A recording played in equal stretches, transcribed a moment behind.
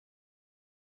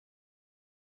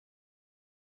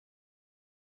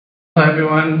Aloha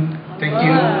everyone.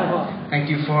 Thank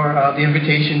you for the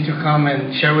invitation to come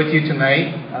and share with you tonight.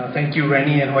 Thank you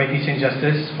Rennie and Hawaii Peace and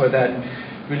Justice for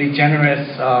that really generous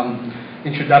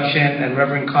introduction, and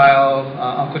Reverend Kyle,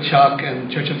 Uncle Chuck, and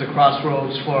Church of the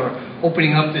Crossroads for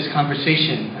opening up this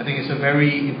conversation. I think it's a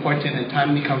very important and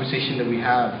timely conversation that we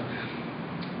have.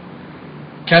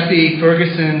 Kathy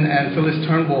Ferguson and Phyllis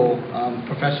Turnbull,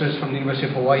 professors from the University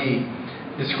of Hawaii,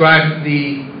 described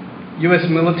the U.S.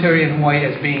 military in Hawaii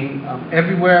as being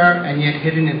everywhere and yet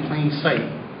hidden in plain sight.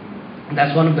 And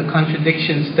that's one of the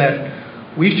contradictions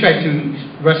that we've tried to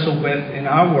wrestle with in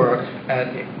our work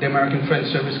at the American Friends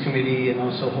Service Committee and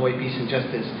also Hawaii Peace and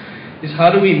Justice, is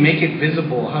how do we make it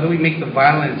visible? How do we make the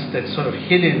violence that's sort of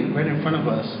hidden right in front of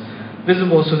us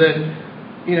visible, so that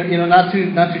not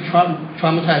to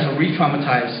traumatize or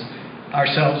re-traumatize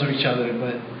ourselves or each other,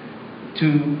 but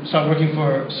to start working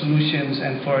for solutions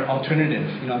and for an alternative,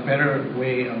 a better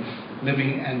way of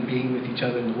living and being with each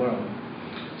other in the world.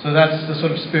 So that's the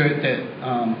sort of spirit that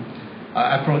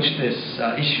I approach this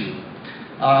issue.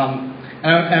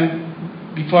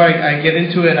 And before I get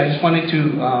into it, I just wanted to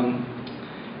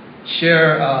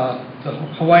share the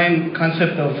Hawaiian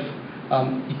concept of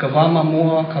ikawama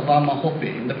mua, kawama hope.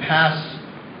 In the past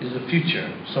is the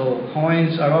future. So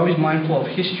Hawaiians are always mindful of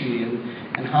history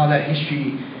and how that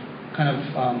history kind of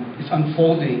is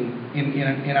unfolding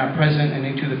in our present and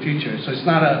into the future. So it's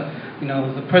not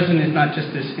the present is not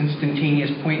just this instantaneous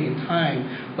point in time,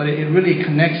 but it really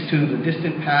connects to the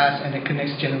distant past, and it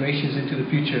connects generations into the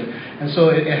future. And so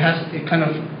it kind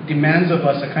of demands of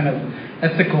us a kind of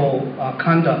ethical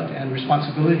conduct and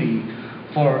responsibility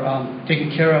for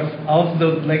taking care of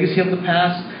the legacy of the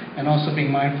past, and also being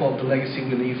mindful of the legacy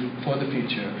we leave for the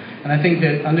future. And I think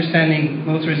that understanding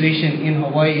militarization in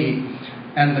Hawaii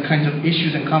and the kinds of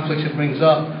issues and conflicts it brings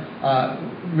up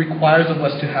requires of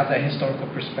us to have that historical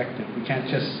perspective. We can't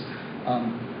just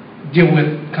deal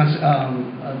with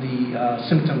the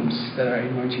symptoms that are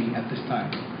emerging at this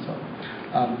time. So,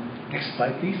 next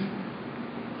slide, please.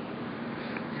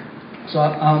 So,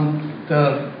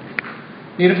 the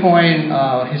Native Hawaiian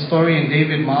historian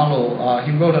David Malo,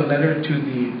 he wrote a letter to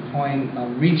the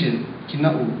Hawaiian Regent,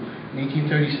 Kina'u, in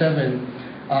 1837,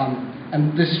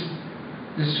 and this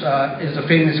is a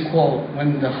famous quote: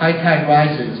 "When the high tide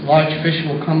rises, large fish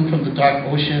will come from the dark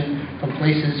ocean, from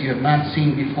places you have not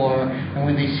seen before, and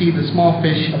when they see the small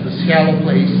fish of the shallow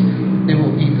place, they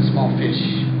will eat the small fish."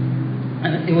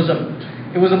 And it was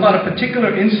about a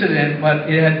particular incident, but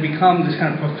it had become this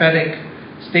kind of prophetic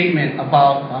statement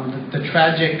about the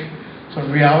tragic sort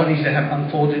of realities that have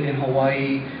unfolded in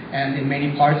Hawaii and in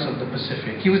many parts of the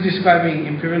Pacific. He was describing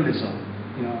imperialism,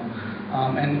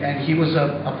 and he was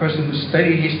a person who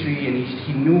studied history, and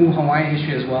he knew Hawaiian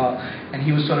history as well, and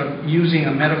he was sort of using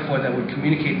a metaphor that would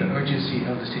communicate the urgency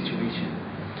of the situation.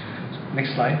 So,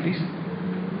 next slide, please.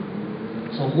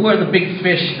 So who are the big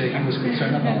fish that he was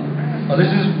concerned about? Well,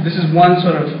 this is one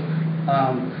sort of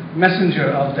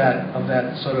messenger of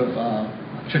that sort of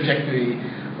trajectory.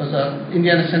 Was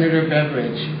Indiana Senator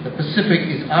Beveridge. The Pacific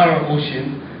is our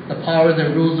ocean. The power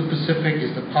that rules the Pacific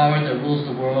is the power that rules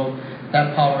the world.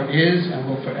 That power is and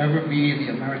will forever be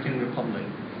the American Republic.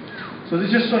 So this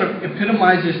just sort of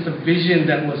epitomizes the vision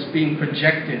that was being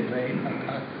projected, right?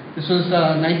 This was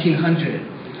 1900.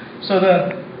 So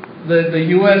the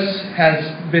U.S.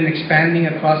 has been expanding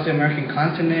across the American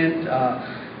continent,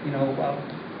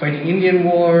 fighting Indian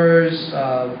wars,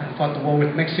 fought the war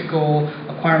with Mexico,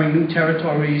 acquiring new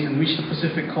territories, and reached the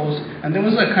Pacific coast. And there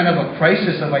was a kind of a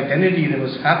crisis of identity that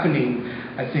was happening.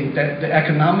 I think that the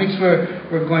economics were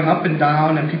going up and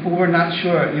down, and people were not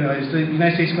sure, is the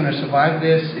United States going to survive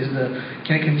this?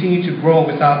 Can it continue to grow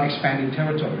without expanding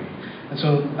territory? And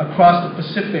so across the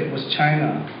Pacific was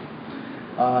China.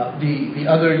 The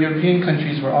other European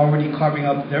countries were already carving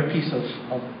up their piece of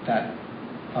that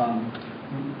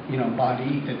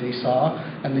body that they saw,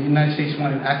 and the United States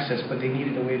wanted access, but they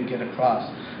needed a way to get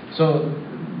across. So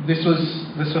this was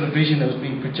the sort of vision that was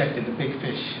being projected, the big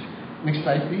fish. Next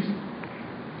slide, please.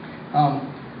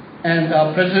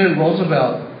 President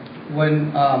Roosevelt,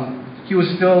 when he was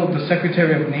still the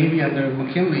Secretary of Navy under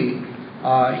McKinley,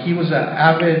 he was an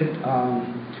avid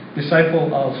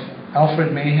disciple of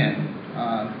Alfred Mahan.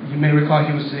 You may recall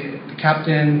he was the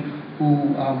captain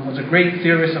who was a great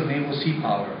theorist of naval sea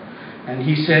power. And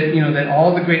he said, that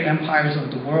all the great empires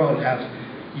of the world have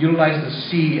utilized the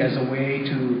sea as a way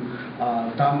to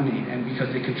dominate, and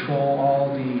because they control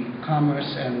all the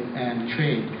commerce and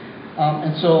trade.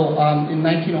 And so in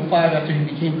 1905, after he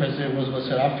became president, Roosevelt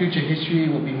said, "Our future history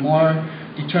will be more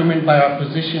determined by our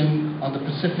position on the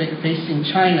Pacific facing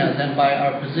China than by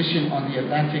our position on the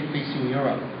Atlantic facing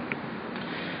Europe."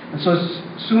 And so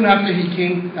soon after he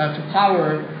came to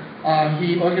power,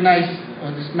 he organized,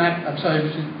 this map, I'm sorry,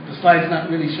 the slide's not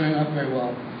really showing up very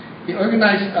well. He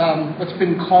organized what's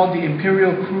been called the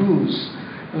Imperial Cruise.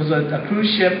 It was a cruise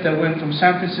ship that went from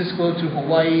San Francisco to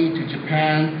Hawaii to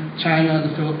Japan, China,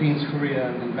 the Philippines, Korea,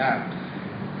 and back.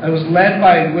 It was led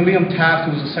by William Taft,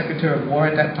 who was the Secretary of War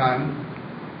at that time.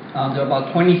 There were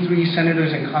about 23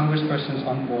 senators and congresspersons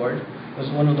on board. It was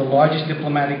one of the largest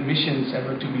diplomatic missions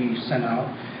ever to be sent out.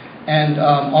 And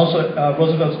also,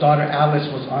 Roosevelt's daughter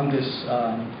Alice was on this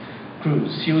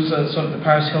cruise. She was sort of the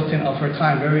Paris Hilton of her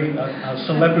time, very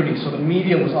celebrity. So the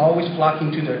media was always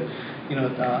flocking to their,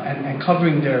 and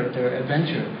covering their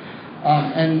adventure.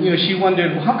 And she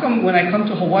wondered, well, how come when I come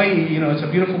to Hawaii, it's a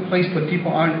beautiful place, but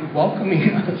people aren't welcoming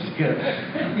us here?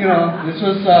 This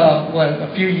was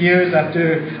a few years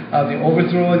after the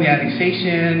overthrow and the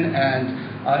annexation,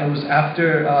 and it was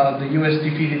after the U.S.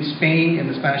 defeated Spain in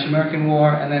the Spanish-American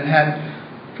War, and then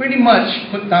had pretty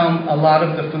much put down a lot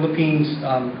of the Philippines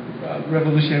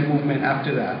revolutionary movement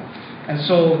after that. And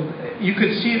so you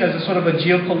could see it as a sort of a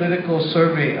geopolitical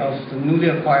survey of the newly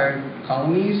acquired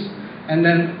colonies, and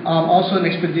then also an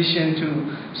expedition to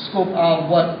scope out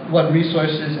what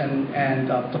resources and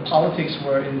the politics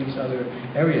were in these other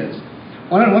areas.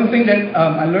 One thing that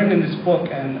I learned in this book,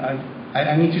 and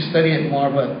I need to study it more,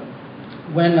 but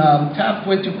when Taft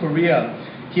went to Korea,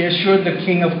 he assured the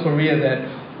King of Korea that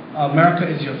America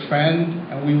is your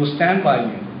friend and we will stand by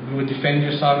you. We will defend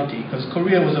your sovereignty, because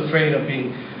Korea was afraid of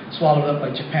being swallowed up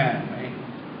by Japan, right?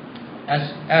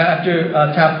 After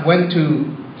Taft went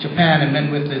to Japan and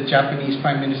met with the Japanese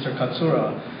Prime Minister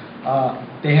Katsura,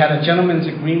 they had a gentleman's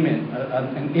agreement,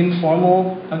 an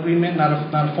informal agreement, not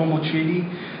a formal treaty,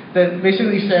 that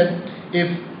basically said if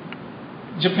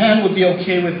Japan would be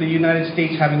okay with the United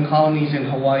States having colonies in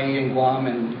Hawaii and Guam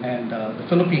and the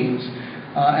Philippines,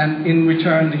 and in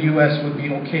return the U.S. would be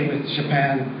okay with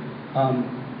Japan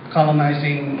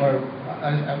colonizing, or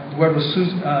the word was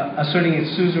asserting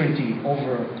its suzerainty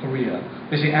over Korea,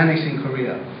 basically annexing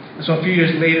Korea. So a few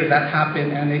years later that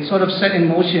happened, and it sort of set in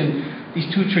motion these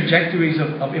two trajectories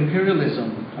of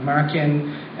imperialism,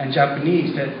 American and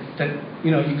Japanese, that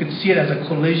you could see it as a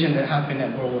collision that happened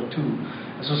at World War II.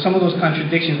 And so some of those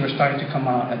contradictions were starting to come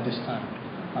out at this time.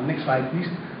 Next slide, please.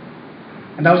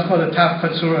 And that was called the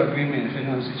Taft-Katsura Agreement, if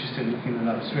anyone's interested in looking it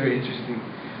up. It's very interesting.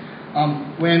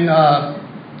 When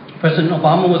President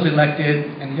Obama was elected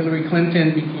and Hillary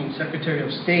Clinton became Secretary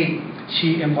of State,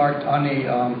 she embarked on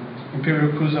a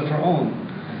imperial cruise of her own.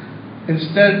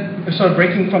 Instead, sort of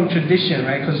breaking from tradition,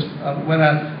 right? Because when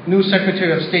a new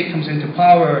Secretary of State comes into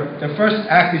power, their first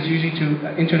act is usually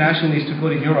internationally is to go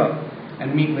to Europe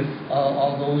and meet with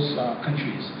all those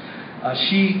countries.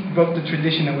 She broke the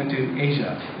tradition and went to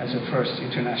Asia as her first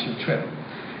international trip.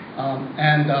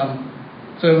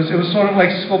 So it was sort of like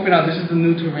scoping out, this is the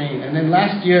new terrain. And then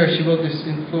last year, she wrote this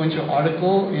influential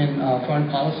article in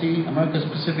Foreign Policy, America's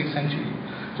Pacific Century.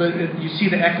 So you see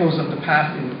the echoes of the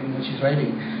past in what she's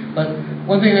writing. But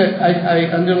one thing that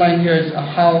I underline here is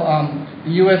how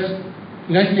the United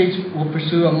States will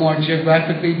pursue a more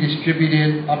geographically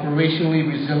distributed, operationally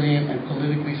resilient, and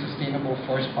politically sustainable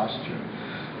force posture.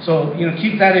 So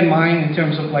keep that in mind in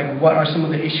terms of like what are some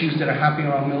of the issues that are happening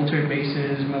around military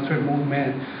bases, military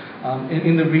movement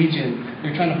in the region.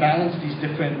 They're trying to balance these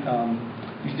different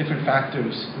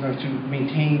factors in order to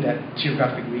maintain that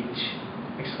geographic reach.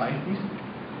 Next slide, please.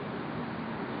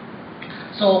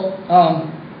 So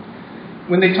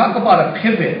when they talk about a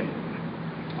pivot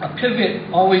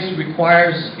always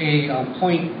requires a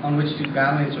point on which to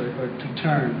balance or to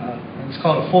turn. It's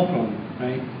called a fulcrum,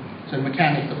 right? So in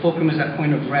mechanics, the fulcrum is that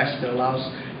point of rest that allows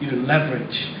you to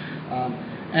leverage.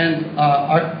 And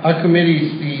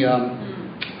Archimedes,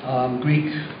 the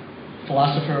Greek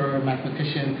philosopher,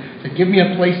 mathematician, said, "Give me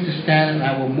a place to stand and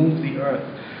I will move the earth."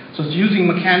 So it's using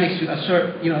mechanics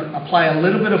to apply a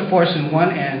little bit of force in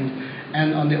one end,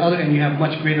 and on the other end, you have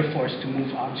much greater force to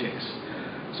move objects.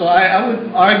 So I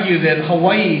would argue that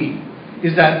Hawaii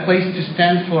is that place to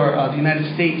stand for the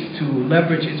United States to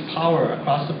leverage its power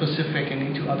across the Pacific and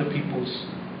into other people's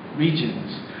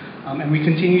regions. And we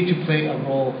continue to play a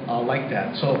role like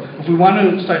that. So if we want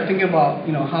to start thinking about,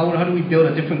 how do we build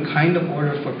a different kind of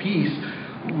order for peace,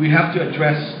 we have to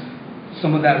address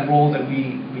some of that role that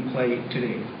we play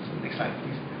today. So next slide,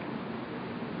 please.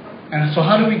 And so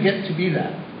how do we get to be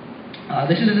that?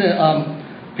 This is a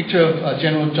picture of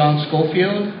General John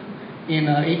Schofield. In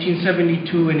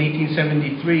 1872 and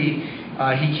 1873,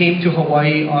 he came to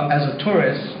Hawaii as a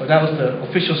tourist. Well, that was the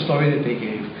official story that they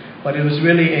gave. But it was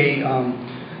really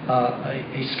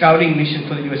a scouting mission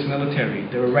for the U.S. military.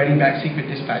 They were writing back secret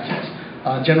dispatches.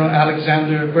 General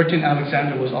Burton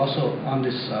Alexander was also on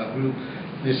this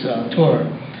tour.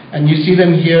 And you see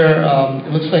them here,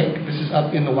 it looks like this is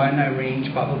up in the Waianae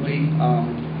Range probably,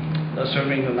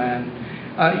 surveying the land.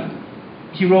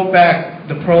 He wrote back,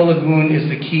 the Pearl Lagoon is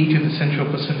the key to the Central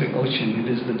Pacific Ocean. It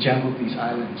is the gem of these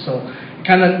islands. So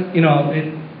kind of,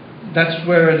 that's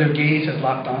where their gaze has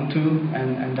locked onto,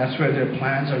 and that's where their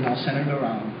plans are now centered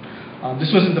around.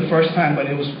 This wasn't the first time, but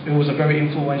it was a very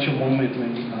influential moment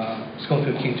when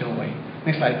Schofield came to Hawaii.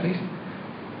 Next slide, please.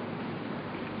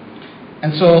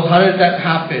 And so how did that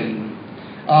happen?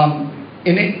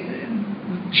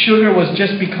 Sugar was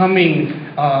just becoming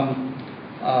a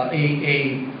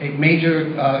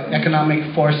major economic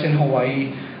force in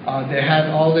Hawaii. They had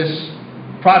all this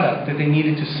product that they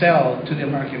needed to sell to the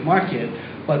American market,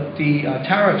 but the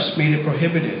tariffs made it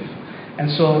prohibitive.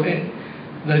 And so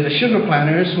the sugar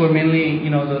planters, who were mainly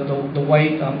the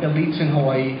white elites in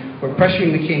Hawaii, were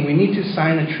pressuring the king. We need to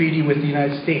sign a treaty with the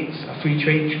United States, a free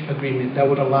trade agreement that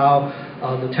would allow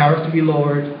the tariff to be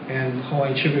lowered and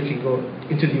Hawaiian sugar can go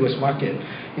into the U.S. market.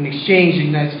 In exchange, the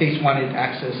United States wanted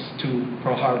access to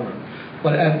Pearl Harbor.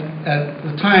 But at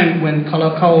the time when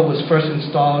Kalakaua was first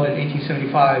installed in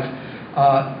 1875,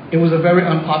 it was a very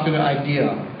unpopular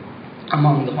idea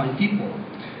among the Hawaiian people.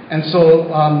 And so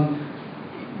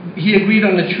he agreed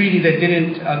on a treaty that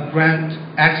didn't grant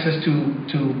access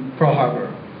to Pearl Harbor.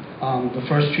 The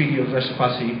first treaty of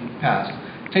reciprocity passed.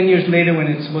 10 years later, when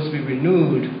it's supposed to be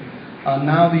renewed,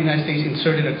 now the United States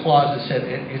inserted a clause that said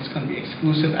it's going to be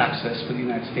exclusive access for the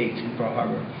United States in Pearl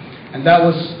Harbor. And that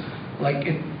was like,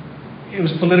 it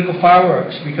was political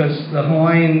fireworks, because the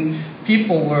Hawaiian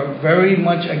people were very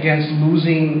much against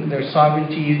losing their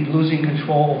sovereignty, losing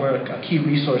control over a key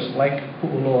resource like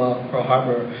Pu'uloa, Pearl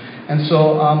Harbor. And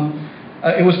so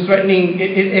it was threatening,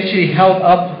 it actually held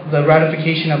up the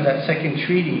ratification of that second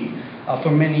treaty for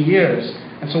many years.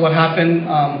 And so what happened,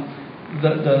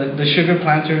 the sugar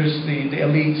planters, the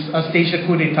elites, staged a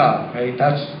coup d'etat, right?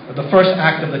 That's the first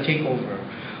act of the takeover.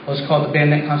 It was called the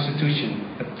Bayonet Constitution.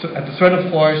 At the threat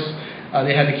of force,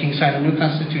 they had the king sign a new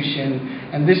constitution,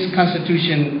 and this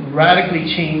constitution radically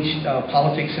changed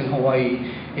politics in Hawaii.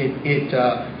 It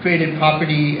created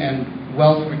property and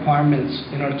wealth requirements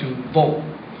in order to vote,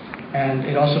 and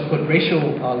it also put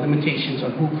racial limitations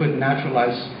on who could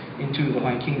naturalize into the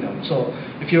Hawaiian Kingdom. So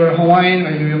if you were Hawaiian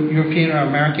or European or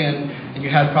American and you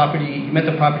had property, you met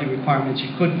the property requirements, you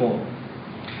could vote.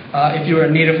 If you were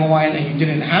a native Hawaiian and you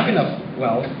didn't have enough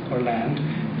wealth or land,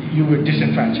 you were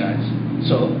disenfranchised.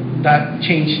 So that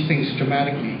changed things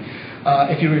dramatically.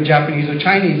 If you were Japanese or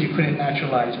Chinese, you couldn't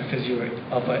naturalize because you were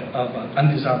of an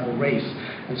undesirable race.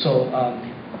 And so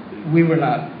we were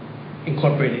not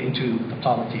incorporated into the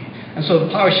polity. And so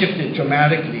the power shifted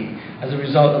dramatically as a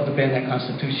result of the Bayonet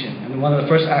Constitution. And one of the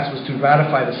first acts was to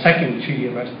ratify the second Treaty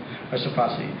of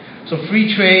Reciprocity. So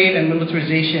free trade and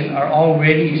militarization are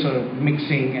already sort of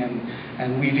mixing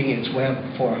and weaving its web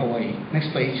for Hawaii.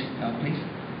 Next page, please.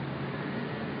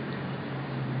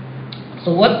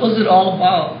 So what was it all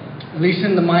about? At least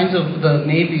in the minds of the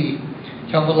Navy,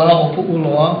 Keawalau o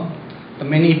Pu'uloa, the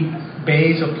many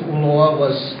bays of Pu'uloa,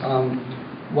 was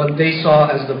what they saw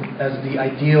as the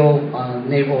ideal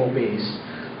naval base.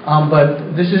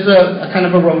 But this is a kind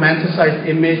of a romanticized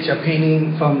image, a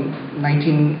painting from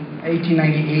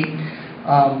 1898.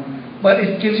 But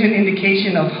it gives you an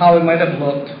indication of how it might have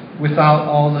looked without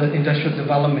all the industrial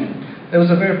development. There was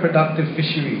a very productive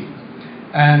fishery.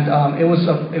 And it was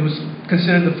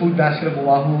considered the food basket of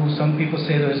Oahu. Some people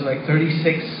say there's like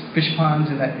 36 fish ponds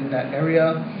in that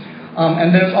area.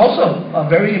 And there's also a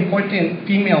very important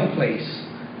female place.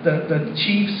 The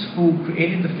chiefs who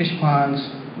created the fish ponds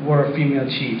were female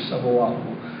chiefs of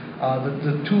Oahu.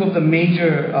 The two of the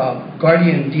major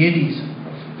guardian deities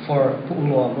for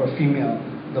Pu'uloa were female.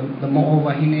 The Mo'o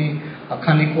Wahine,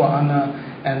 Kanekua'ana,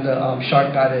 and the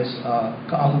shark goddess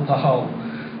Ka'ahu Pahau.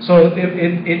 So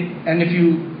and if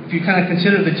you kind of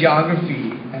consider the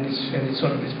geography and its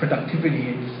sort of its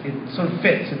productivity, it sort of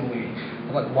fits in a way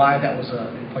about why that was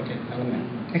an important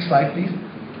element. Next slide, please.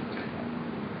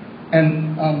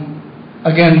 And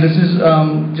again, this is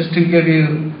just to give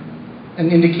you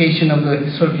an indication of the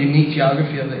sort of unique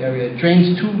geography of the area. It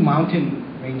drains two mountain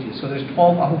ranges, so there's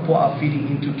 12 ahupua'a feeding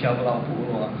into Keawalau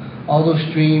Pu'uloa. All those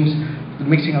streams, the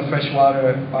mixing of fresh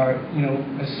water are,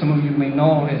 as some of you may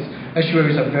know,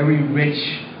 estuaries are very rich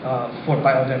for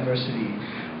biodiversity.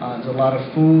 There's a lot of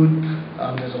food,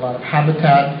 there's a lot of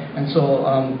habitat, and so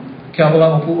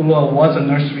Keawalau Pu'uloa was a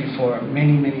nursery for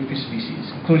many, many fish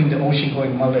species, including the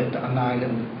ocean-going mullet, the anai, that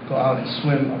would go out and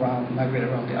swim around, migrate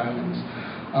around the islands.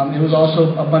 It was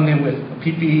also abundant with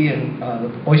pipi and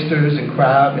oysters and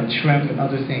crab and shrimp and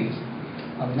other things.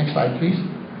 Next slide, please.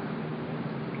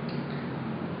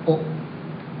 Oh.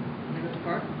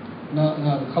 No,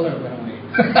 the color went away.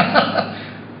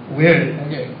 Weird.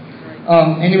 Okay.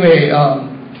 Anyway,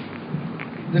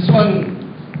 this one,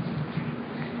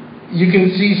 you can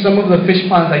see some of the fish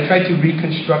ponds I tried to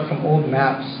reconstruct from old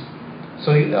maps.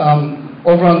 So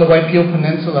over on the Waipio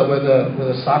Peninsula, where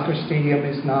the soccer stadium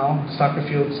is now, soccer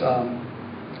fields,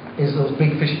 is those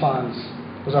big fish ponds.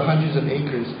 Those are hundreds of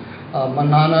acres.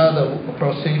 Manana, the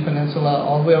Pearl City Peninsula,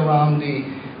 all the way around the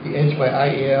edge by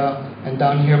Aiea, and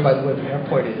down here by where the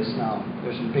airport is now.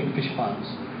 There's some big fish ponds.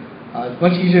 It's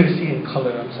much easier to see in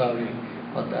color, I'm sorry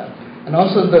about that. And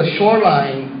also the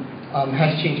shoreline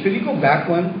has changed. Could you go back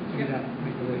one? Yeah.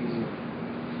 Make it a little easier.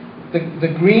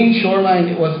 The green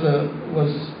shoreline was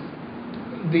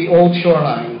the old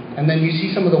shoreline, and then you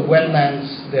see some of the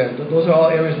wetlands there. Those are all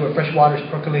areas where fresh water is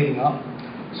percolating up.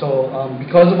 So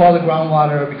because of all the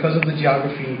groundwater, because of the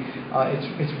geography,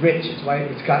 it's rich.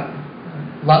 It's got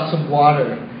lots of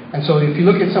water. And so if you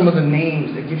look at some of the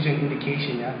names, it gives you an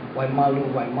indication, yeah?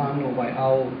 Waimalu, Waimano,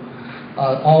 Waiau,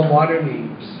 all water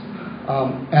names.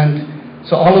 And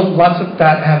so lots of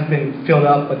that have been filled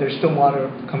up, but there's still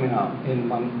water coming out. In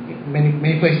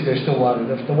many places there's still water.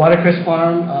 The Watercress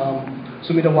Farm,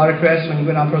 Sumida Watercress, when you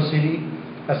go down Pearl City,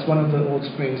 that's one of the old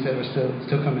springs that are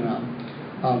still coming out.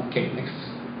 Okay, next.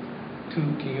 Two,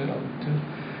 can you go up? Two.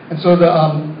 And so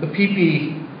the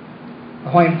PP,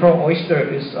 Hawaiian Pearl Oyster,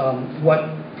 is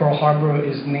what Pearl Harbor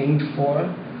is named for.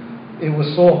 It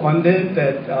was so abundant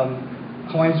that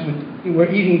Hawaiians were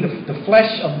eating the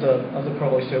flesh of the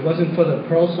pearl oyster. It wasn't for the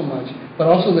pearl so much, but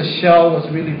also the shell was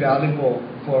really valuable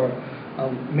for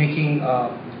making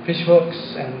fish hooks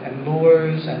and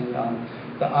lures, and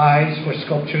the eyes for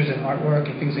sculptures and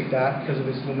artwork and things like that because of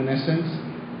its luminescence.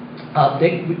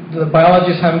 The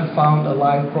biologists haven't found a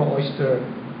live pearl oyster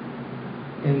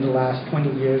in the last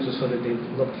 20 years or so that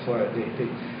they've looked for it.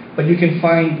 But you can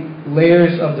find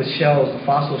layers of the shells, the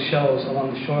fossil shells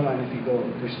along the shoreline if you go.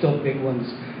 There's still big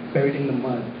ones buried in the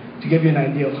mud to give you an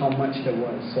idea of how much there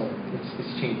was. So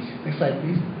it's changed. Next slide,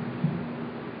 please.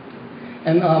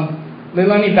 And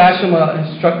Leilani Basham, an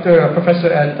instructor, a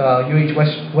professor at UH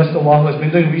West Oahu, has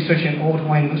been doing research in old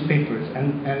Hawaiian newspapers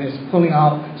and is pulling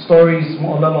out stories,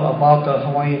 mo'olelo, about the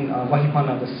Hawaiian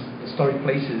wahipana, the historic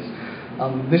places.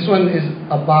 This one is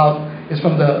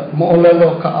from the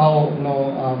Mo'olelo Ka'au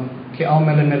no Ke'au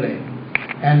Mele Mele.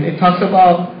 And it talks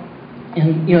about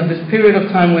in this period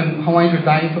of time when Hawaiians were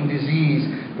dying from disease,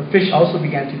 the fish also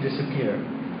began to disappear.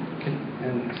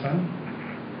 And next one.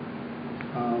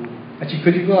 Actually,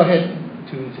 could you go ahead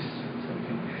to just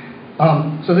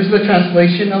so this is the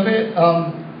translation of it.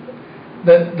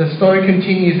 The story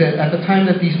continues that at the time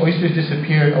that these oysters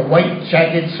disappeared, a white,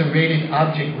 jagged, serrated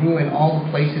object grew in all the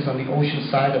places on the ocean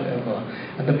side of Ewa.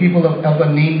 And the people of Ewa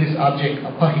named this object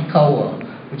a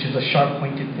pahikaua, which is a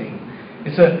sharp-pointed thing.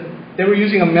 They were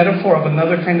using a metaphor of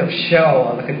another kind of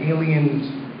shell, like an alien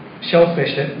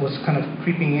shellfish that was kind of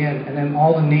creeping in, and then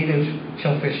all the native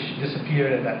shellfish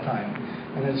disappeared at that time.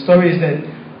 And the story is that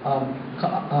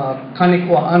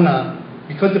Kanekua'ana,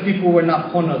 because the people were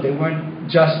not pono, they weren't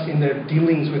just in their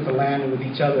dealings with the land and with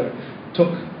each other,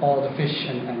 took all the fish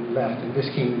and left, and this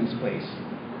came in its place.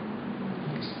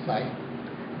 Next slide.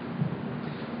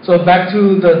 So back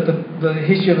to the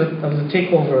history of the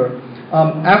takeover.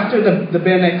 After the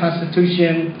Bayonet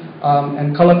Constitution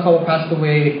and Kalakaua passed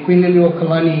away, Queen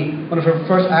Liliuokalani, one of her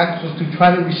first acts was to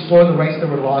try to restore the rights that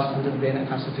were lost under the Bayonet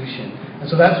Constitution. And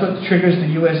so that's what triggers the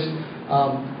U.S.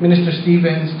 Minister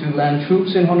Stevens to land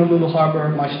troops in Honolulu Harbor,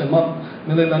 march them up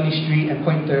Mililani Street, and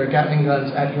point their Gatling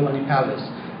guns at Iolani Palace.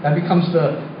 That becomes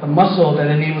the muscle that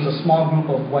enables a small group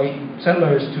of white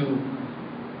settlers to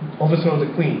overthrow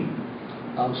the queen.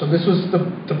 So this was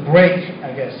the break,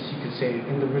 I guess you could say,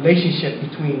 in the relationship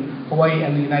between Hawaii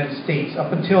and the United States.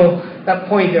 Up until that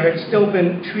point, there had still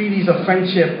been treaties of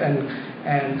friendship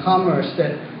and commerce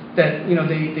that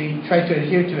they tried to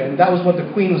adhere to, and that was what the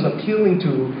queen was appealing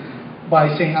to by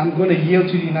saying, I'm going to yield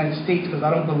to the United States because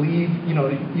I don't believe,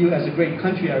 you as a great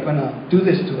country are going to do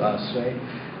this to us, right?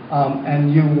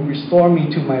 And you will restore me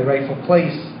to my rightful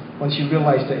place once you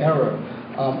realize the error.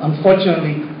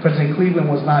 Unfortunately, President Cleveland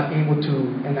was not able to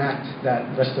enact that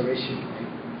restoration.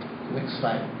 Right? Next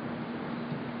slide.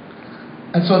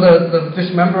 And so the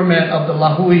dismemberment of the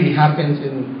Lahui happens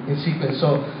in sequence.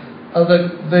 So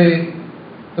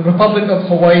the Republic of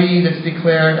Hawaii that's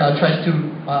declared tries to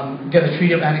get a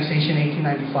treaty of annexation in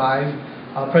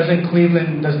 1895. President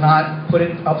Cleveland does not put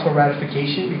it up for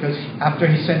ratification because after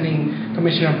he's sending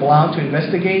Commissioner Blount to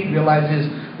investigate, realizes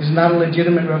this is not a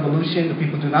legitimate revolution. The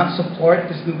people do not support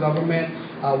this new government.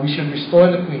 We should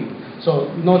restore the queen.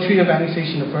 So no treaty of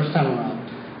annexation the first time around.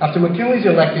 After McKinley's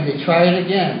elected, they try it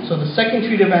again. So the second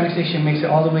treaty of annexation makes it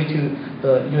all the way to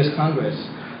the U.S. Congress.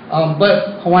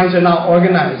 But Hawaiians are now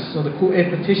organized, so the Ku'e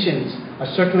petitions are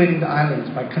circulating the islands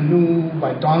by canoe,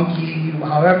 by donkey,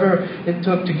 however it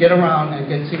took to get around and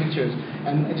get signatures.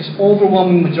 And just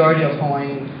overwhelming majority of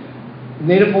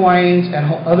Native Hawaiians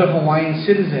and other Hawaiian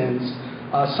citizens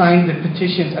signed the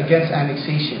petitions against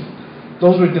annexation.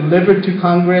 Those were delivered to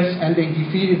Congress, and they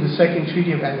defeated the second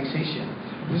treaty of annexation.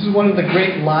 This is one of the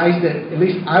great lies that at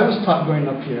least I was taught growing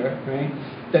up here, right?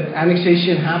 That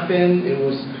annexation happened. It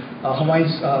was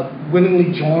Hawaiians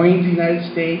willingly joined the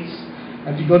United States.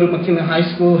 And if you go to McKinley High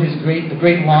School, the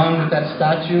great lawn with that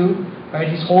statue, right?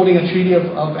 He's holding a treaty of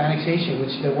annexation,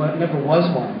 which there never was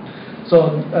one.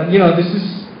 So this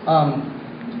is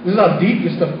how deep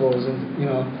this stuff goes, and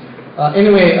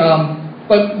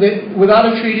but without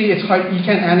a treaty, it's hard. You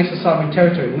can't annex a sovereign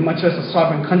territory, much less a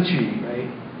sovereign country, right?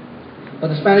 But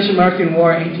the Spanish-American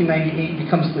War in 1898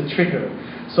 becomes the trigger.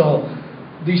 So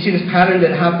you see this pattern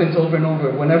that happens over and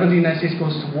over. Whenever the United States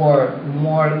goes to war,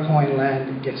 more Hawaiian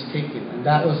land gets taken. And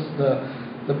that was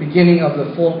the beginning of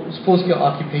the full-scale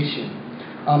occupation.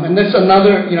 And that's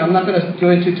another, I'm not going to go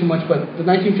into too much, but the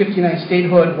 1959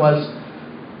 statehood was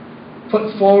put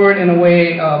forward in a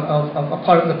way of a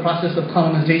part of the process of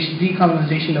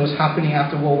decolonization that was happening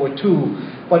after World War II.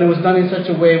 But it was done in such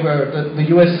a way where the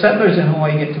U.S. settlers in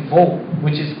Hawaii get to vote,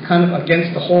 which is kind of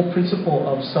against the whole principle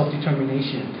of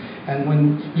self-determination. And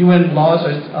when UN laws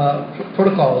or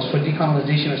protocols for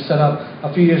decolonization are set up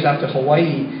a few years after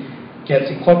Hawaii gets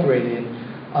incorporated,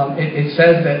 it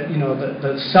says that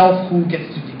the self who gets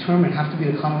to determine have to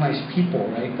be the colonized people,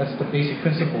 right? That's the basic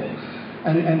principle.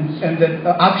 And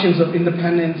the options of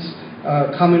independence,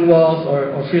 Commonwealth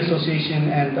or free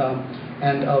association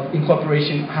and of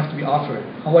incorporation have to be offered.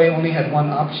 Hawaii only had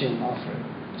one option offered.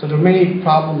 So there were many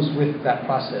problems with that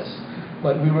process,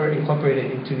 but we were incorporated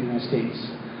into the United States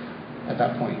at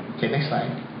that point. Okay, next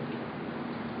slide.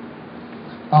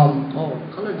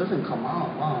 Color doesn't come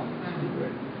out. Wow, that's really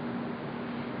weird.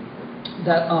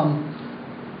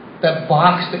 That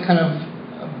box that kind of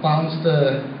bounds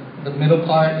the middle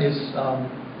part is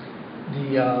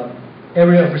the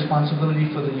area of responsibility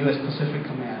for the U.S. Pacific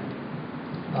Command,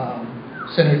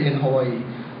 centered in Hawaii.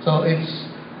 So it's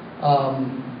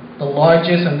the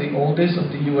largest and the oldest of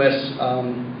the U.S.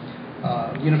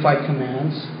 Unified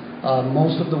Commands.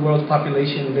 Most of the world's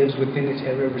population lives within its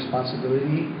area of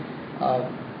responsibility.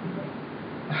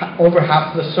 Over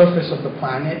half the surface of the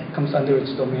planet comes under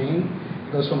its domain.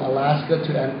 It goes from Alaska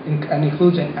to and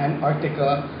includes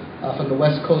Antarctica, from the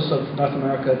west coast of North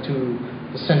America to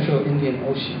the central Indian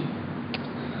Ocean.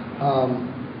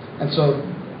 And so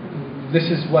this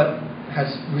is what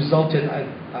has resulted,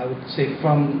 I would say,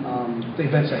 from the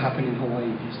events that happened in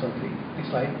Hawaii historically. Next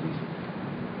slide, please.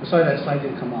 I'm sorry that slide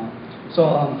didn't come out. So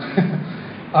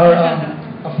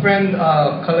a friend,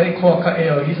 Kalei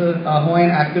Koaka'eo, he's a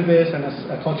Hawaiian activist and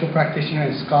a cultural practitioner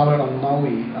and scholar on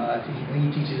Maui. I think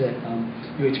he teaches at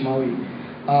UH Maui.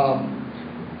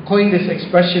 Coined this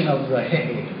expression of the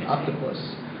he'e, octopus.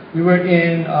 We were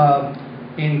in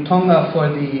Tonga for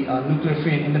the Nuclear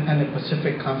Free and Independent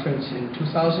Pacific Conference in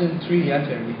 2003,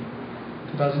 actually,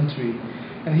 2003.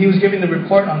 And he was giving the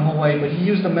report on Hawaii, but he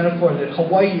used the metaphor that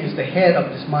Hawaii is the head of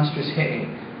this monstrous he'e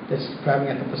that's grabbing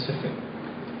at the Pacific.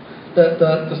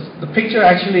 The picture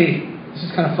actually, this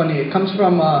is kind of funny, it comes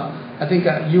from, I think,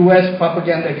 U.S.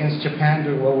 propaganda against Japan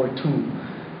during World War II.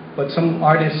 But some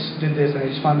artists did this, and I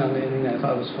just found it on the internet. I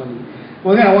thought it was funny.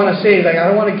 One thing I want to say is, I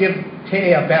don't want to give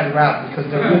Te'e a bad rap because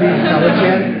they're really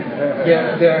intelligent.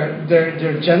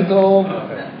 They're gentle.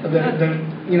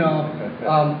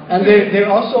 And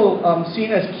they're also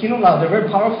seen as Kinolau. They're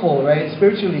very powerful, right,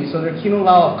 spiritually. So they're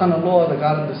Kinolau of Kanaloa, the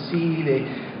god of the sea.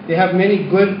 They have many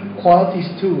good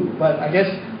qualities too. But I guess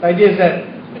the idea is that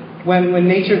when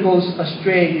nature goes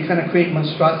astray, you kind of create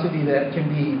monstrosity that can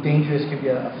be dangerous, can be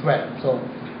a threat. So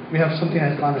we have something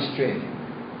that's gone astray.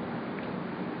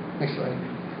 Next slide.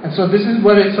 And so this is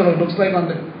what it sort of looks like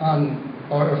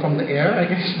or from the air, I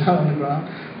guess, not on the ground.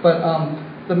 But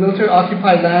the military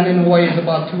occupied land in Hawaii is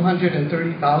about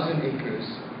 230,000 acres.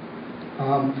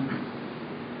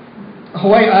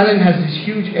 Hawaii Island has this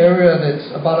huge area that's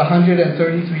about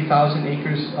 133,000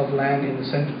 acres of land in the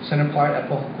center part at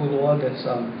Pohukuloa. That's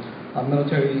a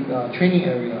military training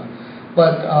area.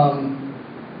 But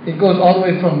it goes all the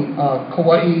way from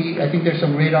Kauai. I think there's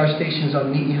some radar stations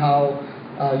on Ni'ihau.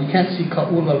 You can't see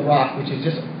Ka'ula Rock, which is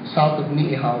just south of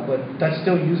Ni'ihau, but that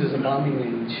still uses a bombing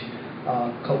range,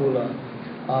 Ka'ula.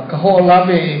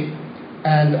 Kaho'olawe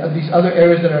and these other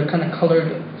areas that are kind of colored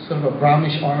sort of a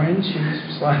brownish orange in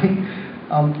this slide,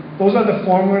 Those are the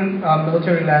former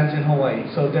military lands in Hawaii.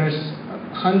 So there's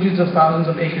hundreds of thousands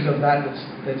of acres of that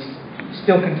that's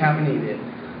still contaminated.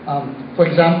 For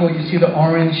example, you see the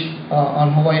orange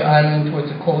on Hawaii Island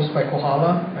towards the coast by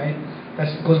Kohala, right? That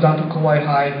goes down to Kauai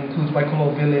High, includes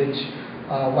Waikolo Village,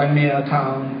 Waimea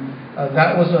Town.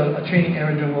 That was a training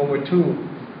area during World War II,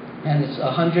 and it's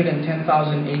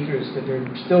 110,000 acres that they're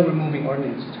still removing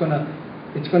ordnance.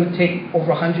 It's gonna take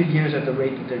over 100 years at the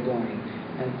rate that they're going,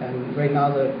 and right now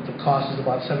the cost is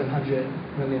about $700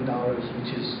 million,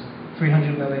 which is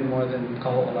 300 million more than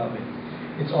Kaho'olawe.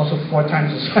 It's also 4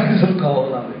 times the size of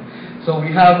Kaho'olawe. So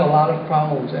we have a lot of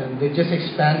problems, and they just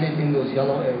expanded in those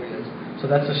yellow areas. So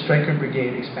that's the Stryker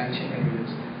Brigade expansion areas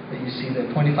that you see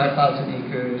there, 25,000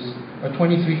 acres, or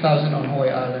 23,000 on Hawaii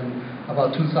Island,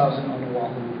 about 2,000 on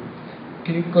Oahu.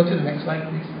 Can you go to the next slide,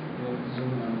 please? We'll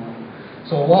zoom in on Oahu.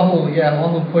 So Oahu, yeah,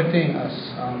 Oahu, poor thing, us.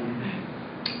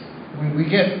 We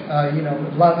get, a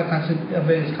lot of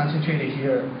it is concentrated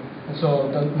here. And so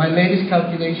my latest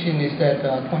calculation is that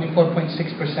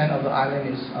 24.6% of the island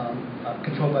is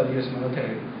controlled by the U.S.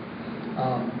 military.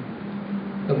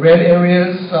 The red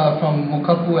areas from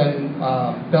Mokapu and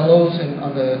Bellows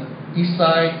on the east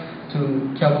side to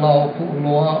Keawalau,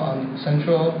 Pu'uloa on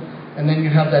central. And then you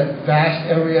have that vast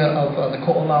area of the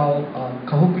Ko'olau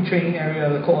Kahuku training area,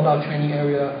 the Ko'olau training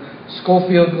area.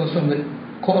 Schofield goes from the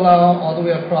Ko'olau all the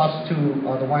way across to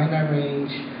the Waianae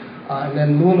Range. And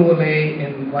then Lu'ulu'ulei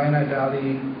in Waianae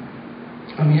Valley.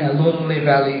 Lu'ulu'ulei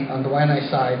Valley on the Waianae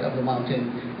side of the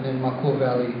mountain. And then Makua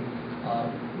Valley,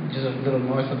 just a little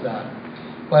north of that.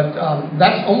 But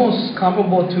that's almost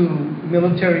comparable to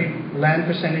military land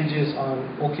percentages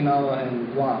on Okinawa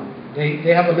and Guam.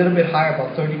 They have a little bit higher,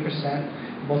 about 30%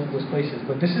 in both of those places.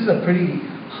 But this is a pretty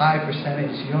high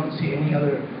percentage. You don't see any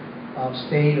other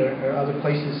state or other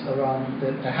places around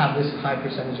that have this high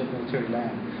percentage of military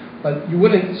land. But you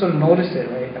wouldn't sort of notice it,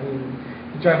 right? I mean,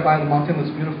 you drive by, the mountain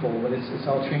looks beautiful, but it's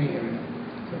all training area.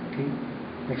 So,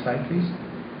 next slide, please.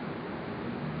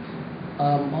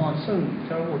 It's so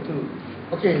terrible too.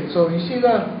 Okay, so you see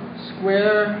the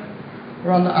square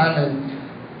around the island.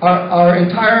 Our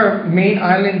entire main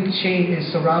island chain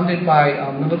is surrounded by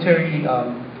military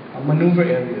maneuver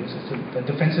areas. It's a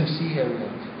defensive sea area.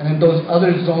 And then those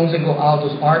other zones that go out,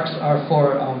 those arcs are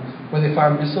for where they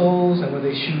fire missiles and where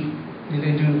they shoot,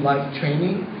 they do live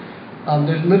training.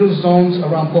 There's little zones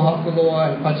around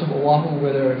Pohakuloa and parts of Oahu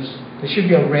where there should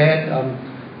be a red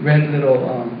little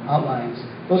outlines.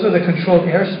 Those are the controlled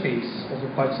airspace over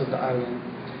parts of the island.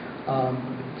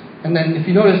 And then if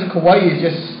you notice, Kauai is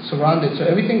just surrounded. So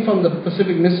everything from the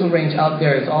Pacific Missile Range out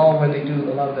there is all where they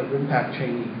do a lot of the RIMPAC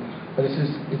training. But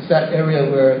it's that area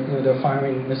where they're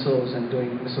firing missiles and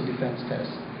doing missile defense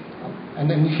tests. And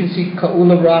then you can see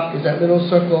Ka'ula Rock is that little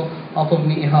circle off of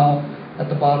Ni'ihau at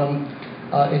the bottom.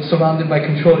 It's surrounded by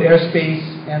controlled airspace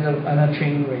and a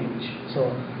training range.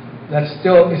 So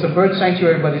it's a bird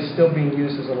sanctuary, but it's still being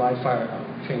used as a live fire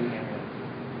training area.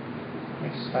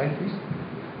 Next slide, please.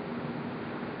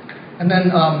 And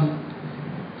then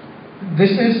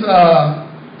this is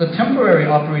the temporary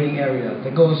operating area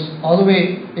that goes all the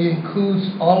way, it includes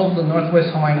all of the Northwest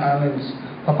Hawaiian Islands,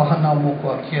 Papahanau,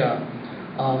 Mokuakea,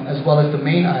 as well as the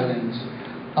main islands.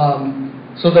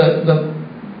 So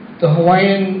the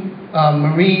Hawaiian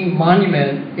Marine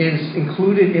Monument is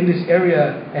included in this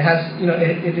area. It has,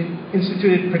 it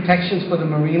instituted protections for the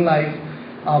marine life,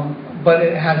 but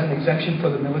it has an exemption for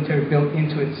the military built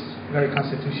into its very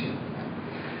constitution.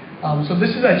 So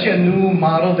this is actually a new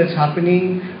model that's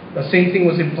happening. The same thing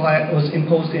was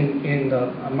imposed in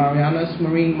the Marianas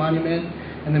Marine Monument,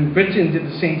 and then Britain did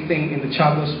the same thing in the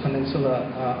Chagos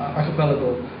Peninsula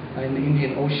archipelago in the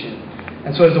Indian Ocean.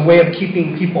 And so as a way of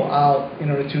keeping people out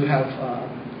in order to have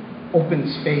open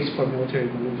space for military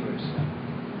maneuvers.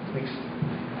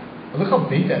 Look how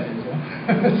big that is.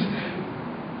 Huh?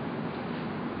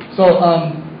 So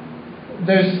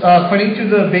there's, according to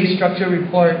the Base Structure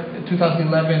Report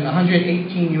 2011,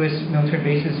 118 U.S. military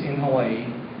bases in Hawaii,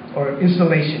 or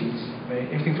installations, right?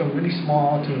 Everything from really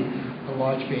small to the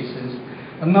large bases.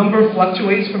 The number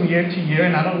fluctuates from year to year,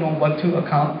 and I don't know how to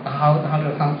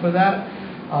account for that.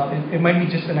 It might be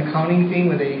just an accounting thing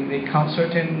where they count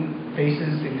certain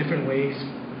bases in different ways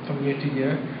from year to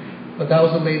year, but that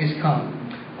was the latest count.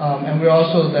 And we're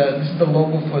also, this is the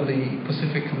logo for the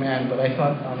Pacific Command, but I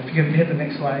thought, if you could hit the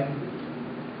next slide.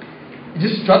 It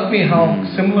just struck me how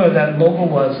similar that logo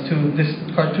was to this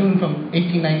cartoon from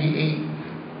 1898,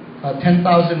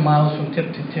 10,000 miles from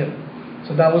tip to tip.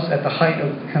 So that was at the height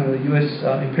of kind of the U.S.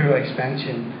 imperial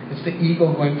expansion. It's the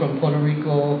eagle going from Puerto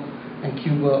Rico and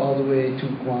Cuba all the way to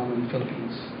Guam and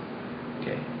Philippines.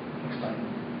 Okay, next slide.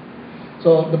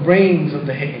 So the brains of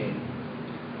the He'e,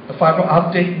 the fiber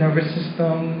optic nervous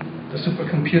system, the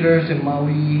supercomputers in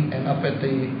Maui and up at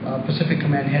the Pacific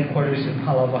Command headquarters in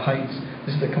Halawa Heights.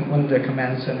 This is one of their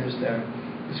command centers there.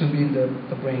 This would be the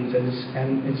brains,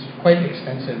 and it's quite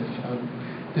extensive.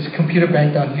 This computer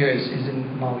bank down here is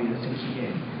in Maui, that's in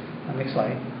Hiei. Next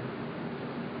slide.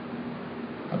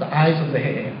 The eyes of the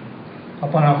He'e.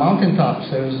 Up on our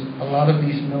mountaintops, there's a lot of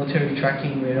these military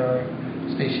tracking radar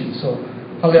stations. So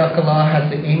Haleakala has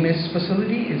the AMIS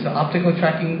facility. It's an optical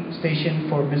tracking station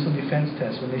for missile defense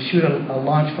tests. When they shoot a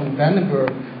launch from Vandenberg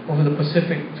over the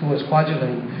Pacific towards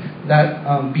Kwajalein,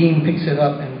 that beam picks it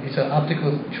up, and it's an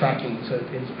optical tracking, so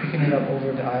it's picking it up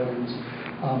over the islands.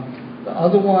 The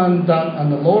other one down on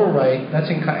the lower right, that's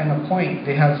in Kaena Point.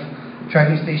 They have a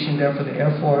tracking station there for the Air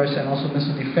Force and also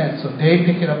missile defense. So they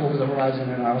pick it up over the horizon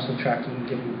and are also tracking and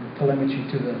giving telemetry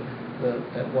to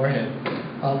that warhead.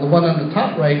 The one on the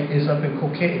top right is up in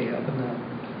Kokee,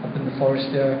 up in the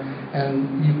forest there,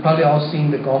 and you've probably all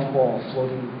seen the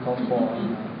floating golf ball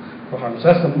in Pearl Harbor. So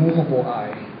that's the movable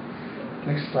eye.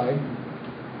 Next slide.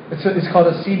 It's called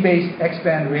a sea-based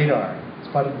X-band radar. It's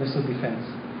part of missile defense.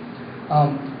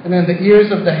 And then the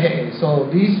ears of the He'e. So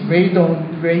these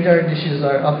radar dishes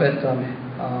are up at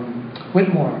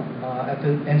Whitmore at the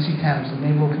NC Tams, the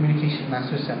Naval Communication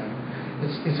Master Center.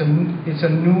 It's a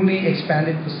newly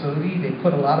expanded facility. They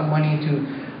put a lot of money into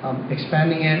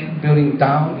expanding it, building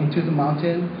down into the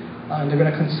mountain, and they're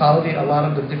going to consolidate a lot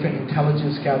of the different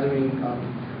intelligence gathering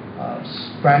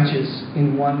branches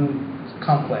in one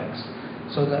complex.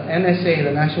 So the NSA,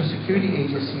 the National Security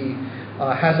Agency,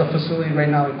 has a facility right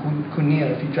now in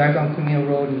Kunia. If you drive down Kunia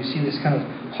Road and you see this kind of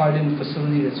hardened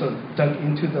facility that's sort of dug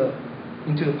into the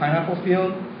pineapple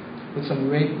field with some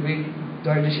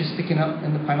radar dishes sticking up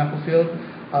in the pineapple field,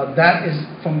 that is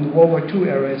from the World War II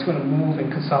era. It's going to move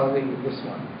and consolidate with this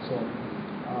one. So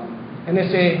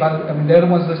NSA, they're the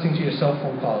ones listening to your cell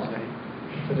phone calls, right?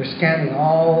 So they're scanning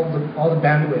all the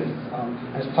bandwidth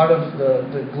as part of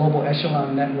the global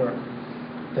echelon network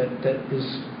that is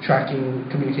tracking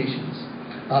communications.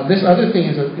 This other thing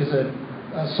is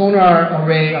a sonar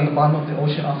array on the bottom of the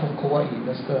ocean off of Kauai.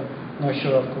 That's the north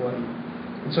shore of Kauai.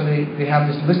 And so they have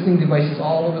these listening devices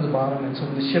all over the bottom, and so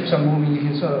when the ships are moving, you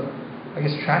can sort of, I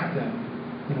guess, track them,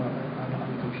 on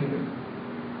a computer.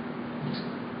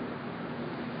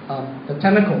 The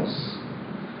tentacles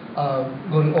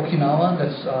go to Okinawa.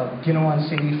 That's Ginowan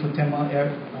City Futema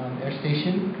Air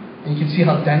Station. And you can see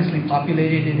how densely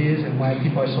populated it is and why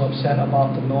people are so upset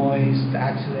about the noise, the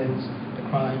accidents, the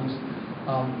crimes.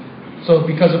 So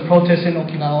because of protests in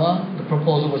Okinawa, the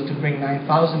proposal was to bring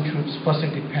 9,000 troops plus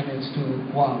their dependents to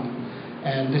Guam.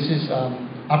 And this is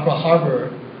Apra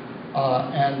Harbor.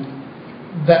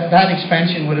 And that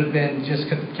expansion would have been just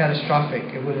catastrophic.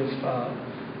 It would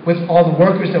have, with all the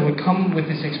workers that would come with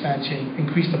this expansion,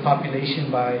 increase the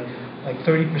population by like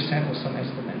 30% with some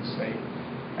estimates, right?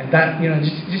 And that,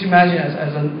 just imagine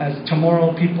as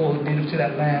Chamorro people native to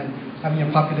that land, having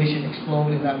your population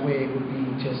explode in that way would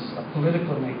be just a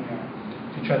political nightmare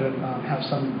to try to have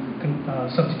some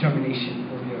self-determination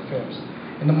over your affairs.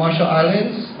 In the Marshall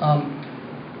Islands,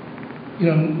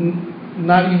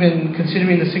 not even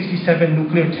considering the 67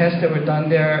 nuclear tests that were done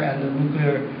there and the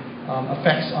nuclear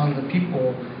effects on the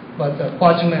people, but the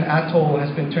Kwajalein Atoll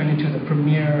has been turned into the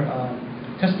premier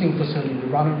testing facility, the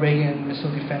Ronald Reagan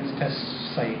Missile Defense Test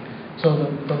Site. So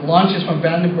the launches from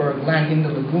Vandenberg land in the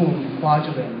lagoon in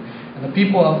Kwajalein. And the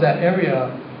people of that area,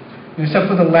 except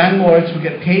for the landlords who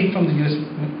get paid from the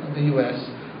U.S.,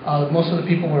 most of the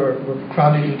people were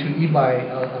crowded into Ibai,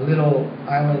 a little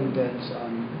island that's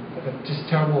just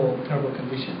terrible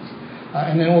conditions.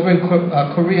 And then over in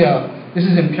Korea, this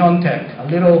is in Pyeongtaek,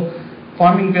 a little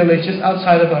farming village just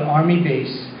outside of an army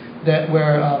base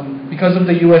where because of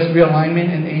the U.S.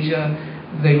 realignment in Asia,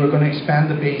 they were going to expand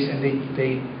the base, and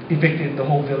they evicted the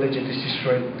whole village and just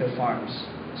destroyed their farms.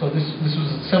 So this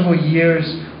was several years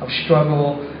of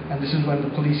struggle, and this is when the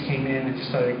police came in and just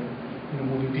started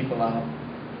moving people out.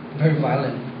 Very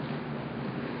violent.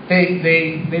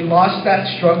 They lost that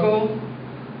struggle.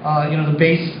 The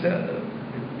base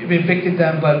evicted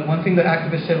them, but one thing the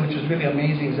activists said, which was really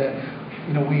amazing, is that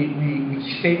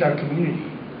we saved our community.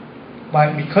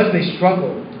 Because they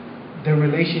struggled, their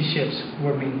relationships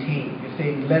were maintained. If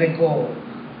they let it go,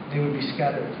 they would be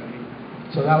scattered.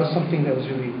 Right? So that was something that was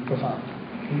really profound.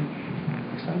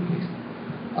 Next time, please.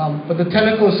 But the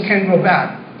tentacles can grow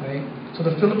back, right? So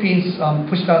the Philippines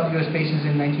pushed out the U.S. bases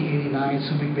in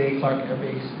 1989, Subic Bay, Clark Air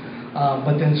Base.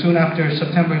 But then soon after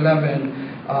September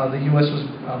 11, the U.S. was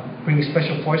bringing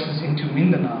special forces into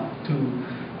Mindanao to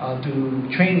do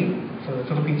training for the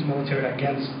Philippines military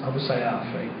against Abu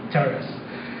Sayyaf, right? Terrorists.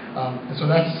 And so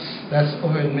that's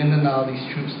over in Mindanao, these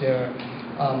troops there.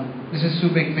 This is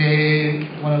Subic Bay,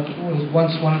 was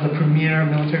once one of the premier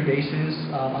military bases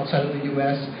outside of the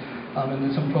U.S., and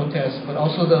then some protests, but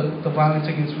also the violence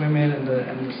against women and the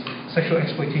sexual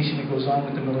exploitation that goes on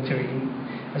with the military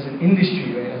as an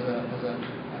industry, right, as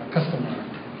a customer.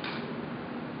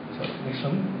 So next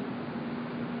one.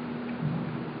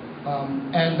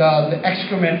 And the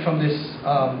excrement from this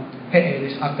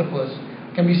this octopus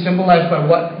can be symbolized by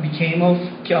what became of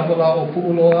Ki'awala o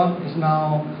Pu'uloa, is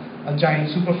now a giant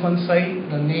Superfund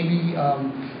site. The Navy,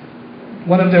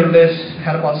 one of their lists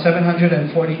had about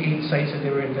 748 sites that they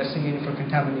were investigating for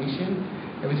contamination.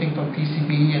 Everything from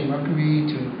PCB and mercury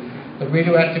to the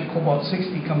radioactive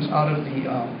cobalt-60 comes out of the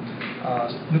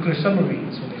nuclear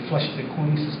submarines when they flush the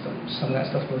cooling system. Some of that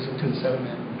stuff goes into the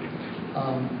sediment.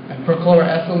 And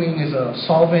perchloroethylene is a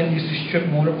solvent used to strip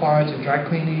motor parts and dry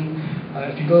cleaning.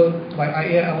 If you go to my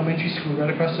IA Elementary School right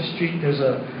across the street, there's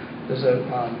a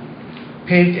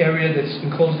paved area that's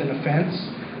enclosed in a fence.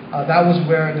 That was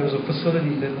where there was a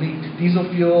facility that leaked diesel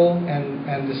fuel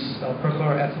and this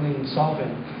perchloroethylene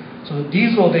solvent. So the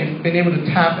diesel they've been able to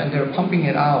tap and they're pumping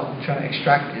it out, trying to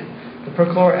extract it. The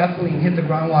perchloroethylene hit the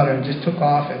groundwater and just took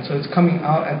off, and so it's coming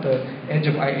out at the edge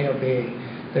of IA Bay.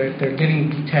 They're getting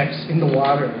detects in the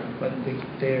water, but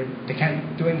they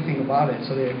can't do anything about it.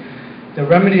 So the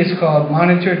remedy is called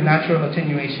monitored natural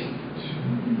attenuation.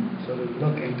 So they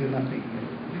look and do nothing.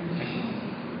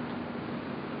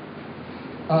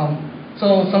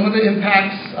 So some of the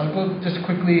impacts, I'll go just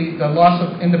quickly: the loss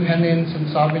of independence and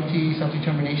sovereignty,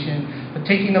 self-determination, the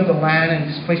taking of the land and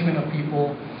displacement of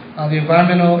people, the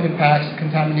environmental impacts,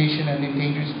 contamination and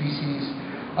endangered species,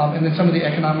 and then some of the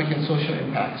economic and social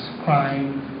impacts: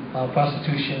 crime,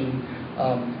 prostitution,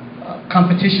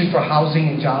 competition for housing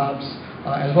and jobs,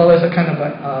 as well as a kind of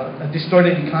a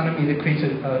distorted economy that creates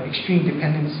an extreme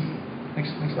dependency.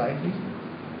 Next slide, please.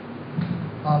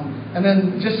 And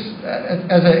then just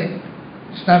as a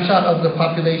snapshot of the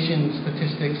population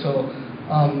statistics, so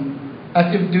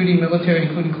active duty military,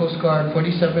 including Coast Guard,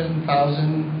 47,000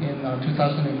 in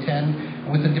 2010,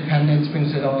 and with the dependents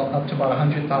brings it all up to about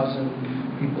 100,000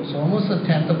 people, so almost a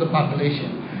tenth of the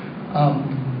population.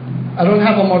 I don't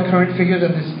have a more current figure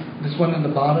than this one in the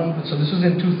bottom, but so this was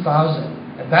in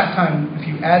 2000. At that time, if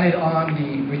you added on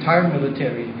the retired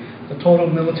military, the total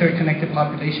military-connected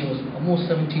population was almost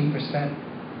 17%.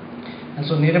 And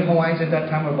so Native Hawaiians at that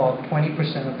time were about 20%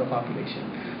 of the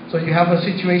population. So you have a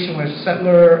situation where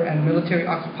settler and military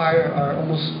occupier are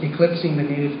almost eclipsing the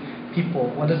Native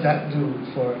people. What does that do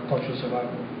for cultural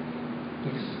survival?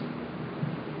 Please.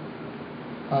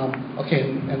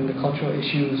 Okay, and the cultural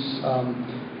issues,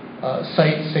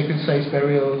 sites, sacred sites,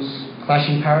 burials,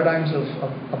 clashing paradigms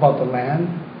about the land.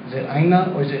 Is it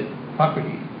aina or is it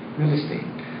property, real estate?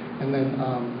 And then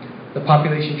the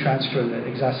population transfer that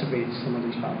exacerbates some of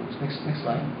these problems. Next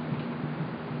slide.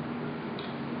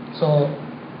 So,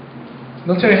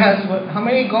 military has how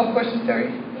many golf courses,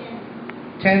 Terry?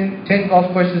 10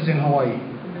 golf courses in Hawaii.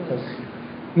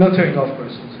 Military golf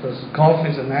courses, because golf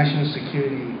is a national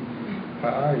security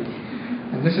priority.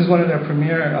 And this is one of their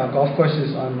premier golf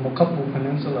courses on Mokapu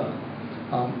Peninsula.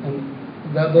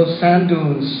 And those sand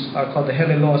dunes are called the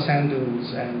Heleloa sand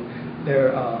dunes, and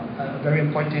they're a very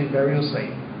important burial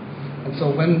site. And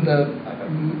so when the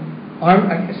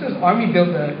Army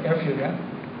built the airfield, yeah?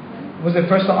 Was it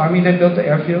first the Army that built the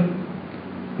airfield?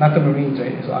 Not the Marines,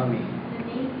 right? It's the Army. The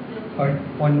Navy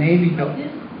built Or Navy built. This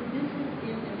is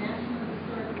in the National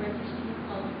Historic Registry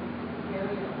called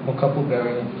Burial. Mokapu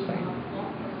Burial Site.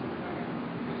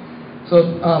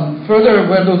 So further,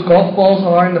 where those golf balls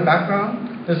are in the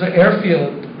background, there's an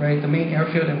airfield, right? The main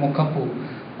airfield in Mokapu.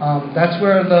 That's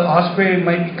where the Osprey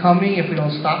might be coming if we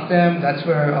don't stop them. That's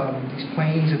where these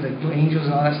planes and the Blue Angels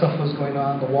and all that stuff was going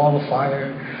on, the wall of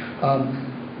fire.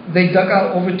 They dug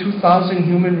out over 2,000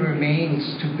 human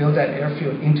remains to build that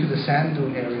airfield into the sand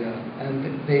dune area. And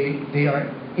they are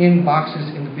in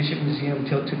boxes in the Bishop Museum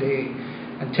till today.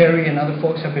 And Terry and other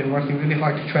folks have been working really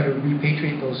hard to try to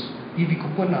repatriate those iwi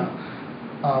kupuna,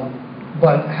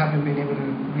 but haven't been able to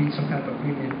reach some kind of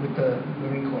agreement with the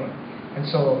Marine Corps. And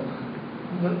so,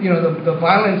 the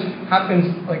violence happens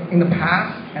like in the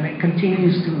past, and it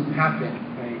continues to happen,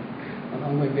 right, on an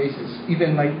ongoing basis.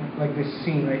 Even like this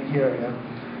scene right here. Yeah?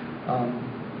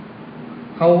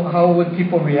 How would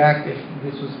people react if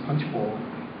this was punch bowl?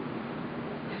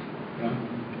 Yeah.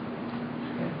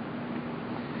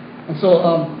 And so,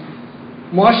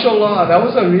 martial law, that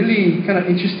was a really kind of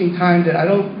interesting time that I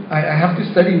have to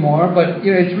study more, but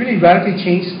it's really radically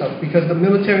changed stuff because the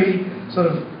military sort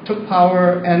of took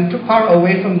power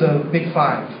away from the Big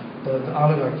Five. the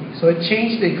oligarchy. So it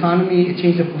changed the economy, it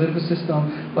changed the political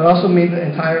system, but also made the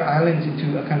entire islands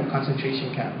into a kind of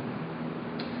concentration camp.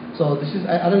 So this is,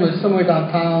 I don't know, it's somewhere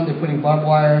downtown, they're putting barbed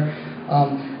wire.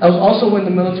 That was also when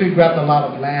the military grabbed a lot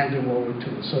of land in World War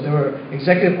II. So there were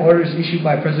executive orders issued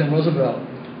by President Roosevelt.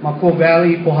 Makua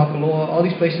Valley, Pohakaloa, all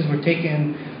these places were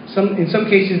taken. In some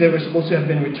cases, they were supposed to have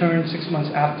been returned 6 months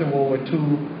after World War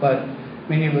II, but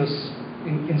many of us,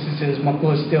 in instances,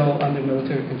 Makua is still under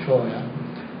military control. Yeah?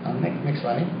 Next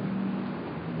slide.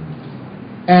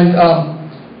 And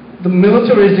the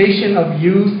militarization of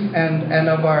youth and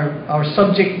of our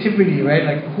subjectivity, right?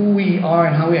 Like who we are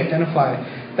and how we identify.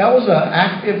 That was an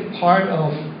active part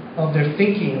of their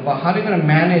thinking about how they're going to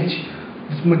manage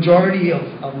this majority of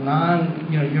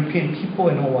non-European people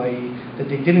in Hawaii that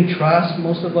they didn't trust,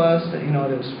 most of us, that, it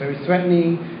was very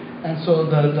threatening. And so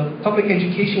the public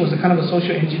education was a kind of a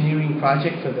social engineering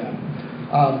project for them.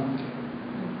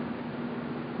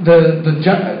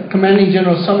 The Commanding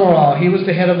General Summerall, he was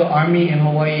the head of the army in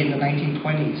Hawaii in the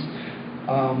 1920s.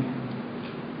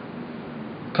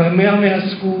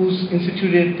 Kamehameha schools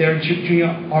instituted their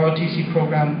junior ROTC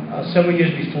program several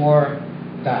years before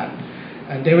that.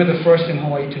 And they were the first in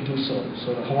Hawaii to do so.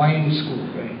 So the Hawaiian school,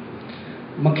 right?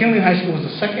 McKinley High School was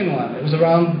the second one. It was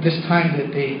around this time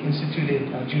that they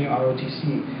instituted junior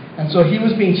ROTC. And so he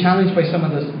was being challenged by some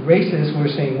of the racists who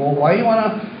were saying, well, why do you want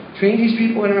to train these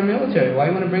people in our military? Why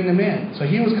do you want to bring them in? So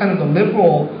he was kind of the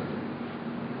liberal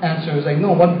answer. It was like,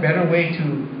 no, what better way to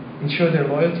ensure their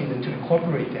loyalty than to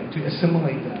incorporate them, to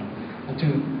assimilate them, and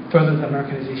to further the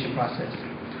Americanization process.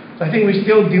 So I think we're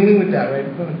still dealing with that, right?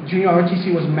 Junior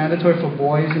ROTC was mandatory for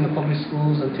boys in the public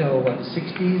schools until, the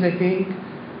 60s, I think?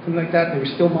 Something like that. They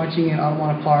were still marching in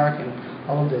Alamana Park and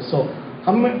all of this. So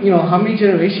how many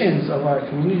generations of our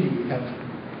community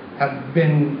have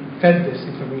been fed this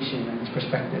information and these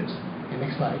perspectives? Okay,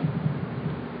 next slide.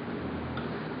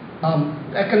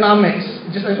 Economics.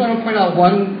 I just want to point out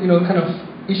one, kind of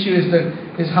issue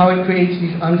is how it creates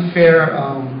these unfair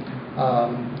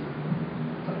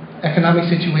economic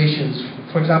situations.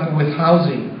 For example, with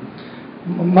housing.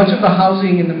 Much of the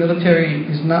housing in the military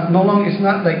is not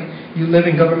like you live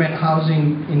in government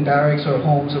housing in barracks or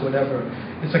homes or whatever.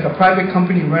 It's like a private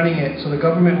company running it, so the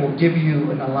government will give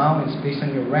you an allowance based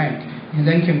on your rank. You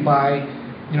then can buy,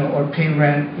 or pay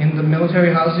rent in the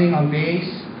military housing on base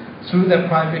through that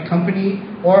private company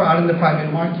or out in the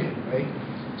private market, right?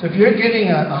 So if you're getting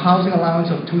a housing allowance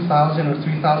of $2,000 or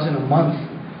 $3,000 a month,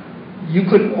 you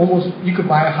could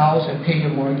buy a house and pay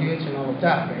your mortgage and all of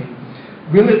that, right?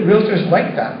 Realtors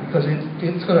like that because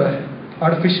it's going to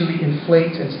artificially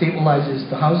inflates and stabilizes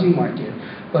the housing market.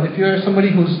 But if you're somebody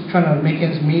who's trying to make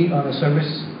ends meet on a service,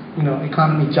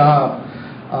 economy job,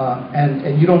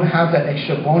 and you don't have that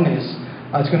extra bonus,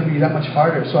 it's going to be that much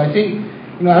harder. So I think,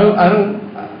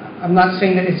 I'm not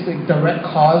saying that it's the direct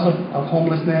cause of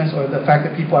homelessness or the fact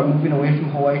that people are moving away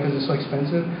from Hawaii because it's so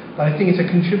expensive, but I think it's a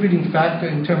contributing factor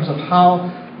in terms of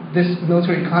how this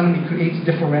military economy creates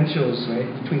differentials, right,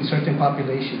 between certain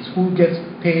populations. Who gets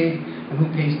paid and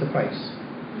who pays the price.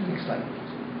 Next slide.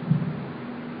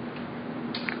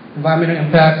 Environmental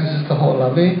impact, this is the whole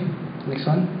lave. Next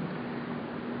one.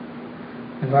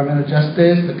 Environmental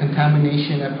justice, the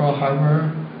contamination at Pearl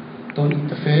Harbor. Don't eat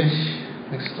the fish.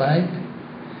 Next slide.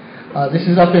 This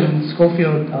is up in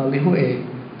Schofield, Lihue.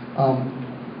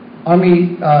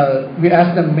 Army, we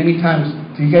asked them many times,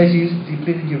 do you guys use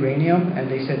depleted uranium?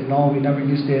 And they said, no, we never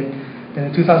used it.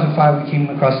 Then in 2005, we came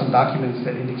across some documents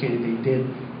that indicated they did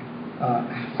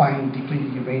find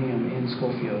depleted uranium in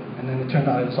Schofield. And then it turned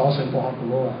out it was also in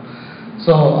Pohakaloa.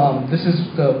 So this is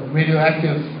the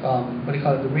radioactive,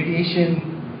 the radiation,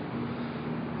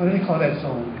 what do they call that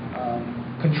zone?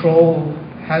 Control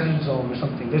hazard zone or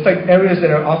something. There's like areas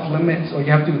that are off limits, or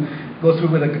you have to go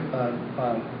through with a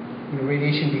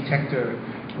radiation detector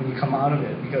when you come out of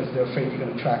it because they're afraid you're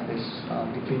going to track this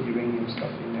depleted uranium stuff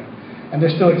in there. And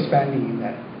they're still expanding in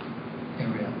that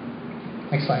area.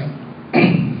 Next slide.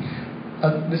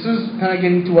 This is kind of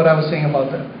getting to what I was saying about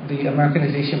the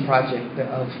Americanization project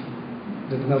of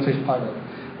the military is part of.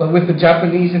 But with the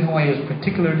Japanese in Hawaii, it was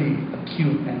particularly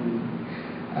acute,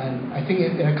 and I think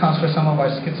it accounts for some of our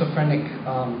schizophrenic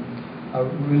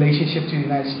relationship to the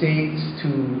United States, to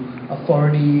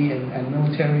authority and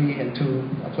military, and to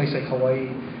a place like Hawaii.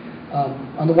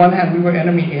 On the one hand, we were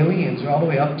enemy aliens all the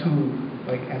way up to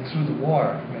and through the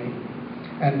war, right?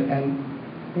 And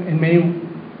in many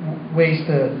ways,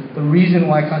 the reason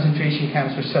why concentration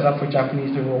camps were set up for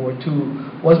Japanese during World War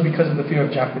II was because of the fear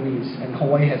of Japanese, and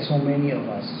Hawaii had so many of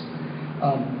us.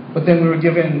 But then we were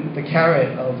given the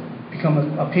carrot of become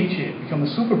a patriot, become a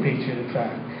super patriot, in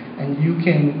fact, and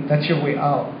that's your way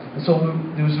out. And so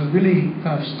there was a really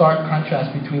kind of stark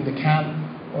contrast between the camp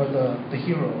or the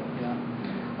hero. Yeah.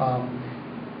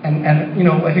 And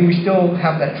I think we still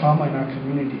have that trauma in our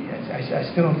community. I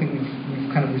still don't think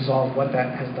we've kind of resolved what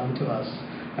that has done to us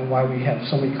and why we have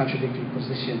so many contradictory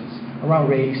positions around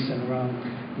race and around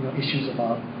issues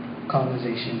about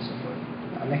colonization and so forth.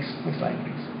 Next slide,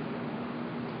 please.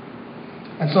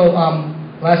 And so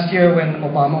last year when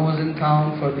Obama was in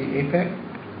town for the APEC,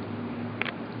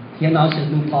 he announced his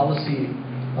new policy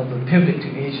of a pivot to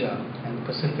Asia and the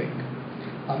Pacific.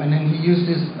 And then he used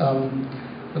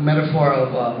the metaphor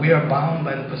of we are bound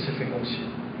by the Pacific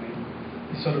Ocean. Right?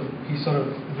 He's sort of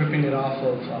ripping it off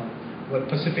of what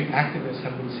Pacific activists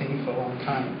have been saying for a long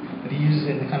time, but he uses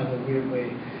it in kind of a weird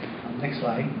way. Next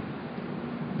slide.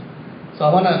 So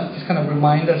I want to just kind of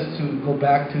remind us to go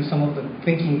back to some of the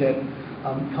thinking that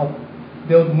helped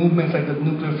build movements like the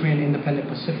Nuclear Free and Independent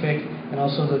Pacific, and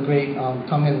also the great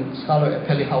Tongan scholar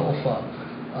Epeli Hau'ofa.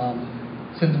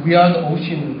 Since we are the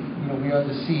ocean, we are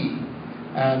the sea,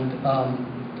 and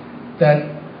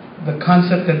that the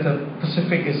concept that the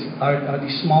Pacific are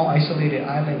these small isolated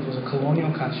islands was a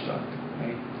colonial construct.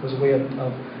 Right? It was a way of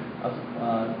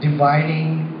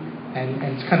dividing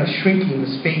and kind of shrinking the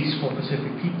space for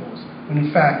Pacific peoples. When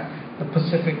in fact, the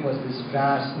Pacific was this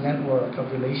vast network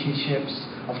of relationships,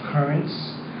 of currents,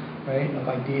 right, of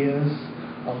ideas,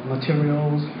 of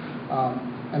materials,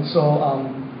 and so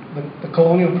the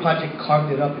colonial project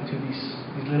carved it up into these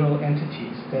little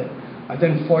entities that are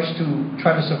then forced to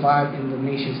try to survive in the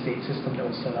nation-state system that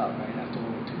was set up right after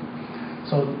World War II.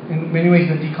 So in many ways,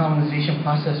 the decolonization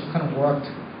process kind of worked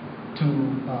to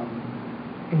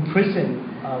imprison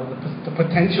the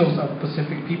potentials of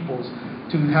Pacific peoples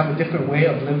to have a different way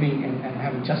of living and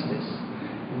having justice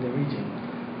in the region.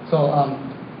 So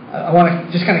I want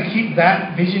to just kind of keep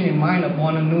that vision in mind of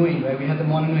Moana Nui. Right? We had the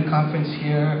Moana Nui conference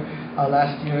here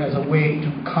last year as a way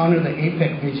to counter the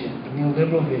APEC vision, the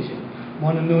neoliberal vision.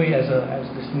 Moana Nui as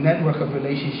this network of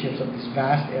relationships of this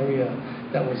vast area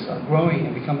that was growing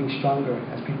and becoming stronger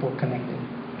as people connected.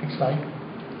 Next slide.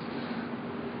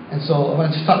 And so I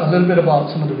want to just talk a little bit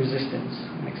about some of the resistance.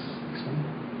 Next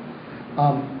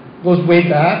one. Goes way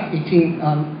back,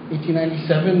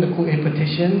 1897, the Ku'e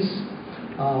petitions.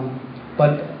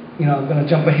 But I'm going to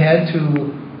jump ahead to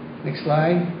next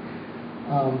slide.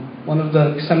 One of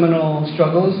the seminal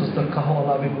struggles is the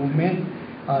Kaho'olawe movement.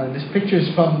 This is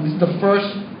the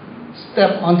first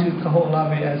step onto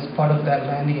Kaho'olawe as part of that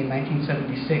landing in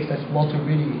 1976. That's Walter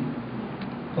Riddy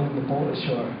pulling the boat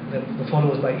ashore. The photo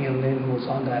was by Ian Lin, who was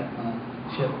on that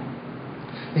ship.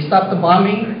 They stopped the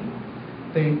bombing.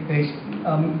 They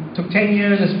took 10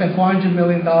 years and spent $400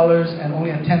 million, and only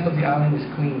a tenth of the island is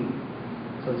clean.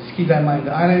 So just keep that in mind.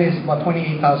 The island is about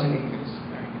 28,000 acres.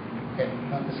 Okay,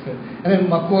 that's good. And then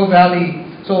Makua Valley.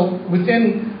 So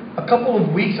within a couple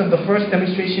of weeks of the first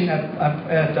demonstration at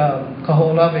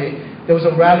Kaho'olawe, there was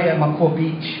a rally at Makua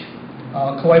Beach.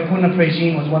 Kawaipuna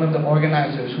Prejin was one of the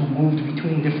organizers who moved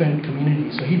between different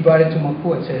communities. So he brought it to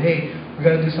Makua and said, hey, we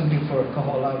got to do something for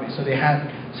Kaho'olawe. So they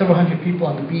had several hundred people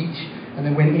on the beach, and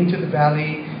they went into the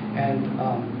valley, and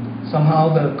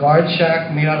somehow the guard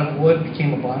shack made out of wood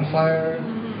became a bonfire.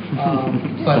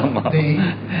 But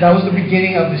that was the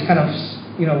beginning of this kind of,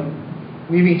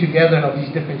 weaving together of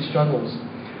these different struggles.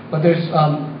 But there's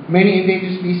many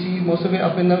endangered species, most of it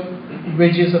up in the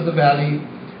ridges of the valley.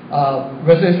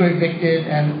 Residents were evicted,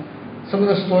 and some of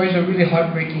the stories are really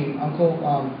heartbreaking. Uncle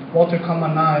Walter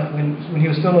Kamana, when he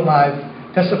was still alive,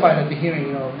 testified at the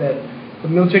hearing, that the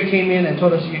military came in and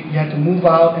told us you had to move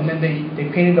out, and then they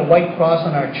painted a white cross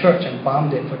on our church and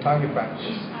bombed it for target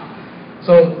practice.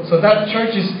 So that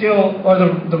church is still, or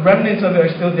the remnants of it are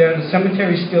still there. The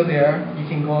cemetery is still there. You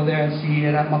can go there and see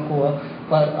it at Makua,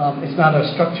 but it's not a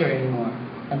structure anymore.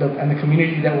 And the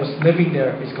community that was living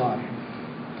there is gone.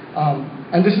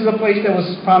 And this is a place that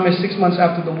was promised 6 months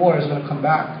after the war is going to come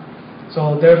back.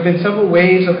 So there have been several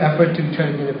waves of effort to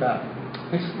try to get it back.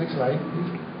 Next slide,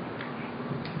 please.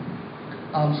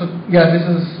 This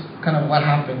is kind of what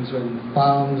happens when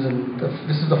bombs, and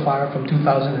this is the fire from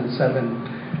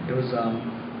 2007. It was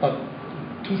about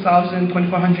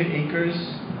 2,400 acres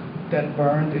that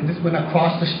burned, and this went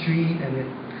across the street, and it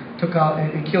took out,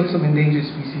 and it killed some endangered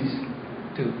species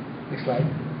too. Next slide.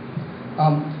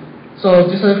 So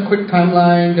just a quick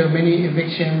timeline. There were many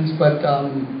evictions,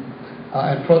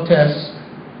 and protests.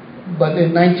 But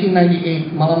in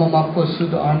 1998, Malama Mapua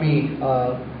sued the army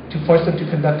to force them to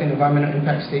conduct an environmental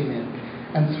impact statement.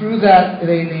 And through that,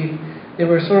 they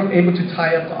were sort of able to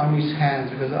tie up the army's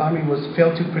hands, because the army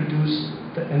failed to produce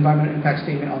the environmental impact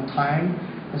statement on time.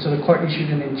 And so the court issued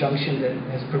an injunction that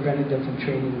has prevented them from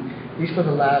training, at least for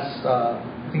the last,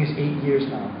 I think it's 8 years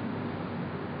now.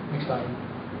 Next slide.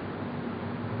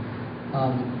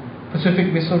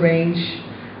 Pacific Missile Range.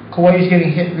 Kauai is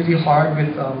getting hit really hard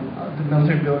with the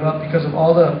military buildup because of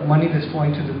all the money that's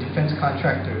flowing to the defense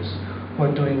contractors who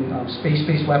are doing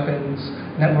space-based weapons,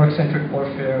 network-centric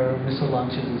warfare, missile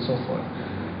launches, and so forth.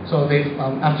 So they've,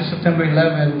 after September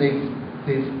 11, they've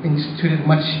instituted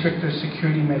much stricter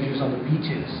security measures on the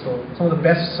beaches. So some of the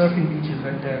best surfing beaches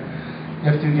right there, you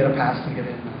have to get a pass to get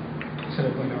in instead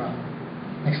of going around.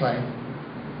 Next slide.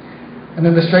 And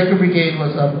then the Striker Brigade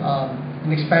was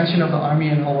an expansion of the Army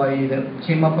in Hawaii that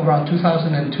came up around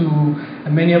 2002,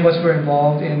 and many of us were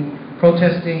involved in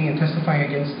protesting and testifying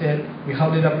against it. We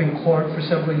held it up in court for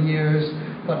several years,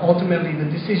 but ultimately the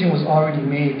decision was already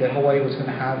made that Hawaii was going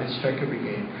to have its Striker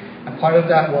Brigade. And part of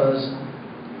that was,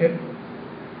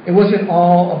 it wasn't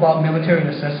all about military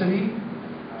necessity.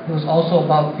 It was also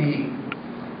about the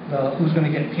who's going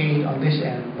to get paid on this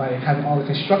end by having all the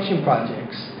construction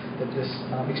projects that this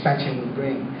expansion would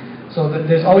bring. So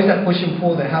there's always that push and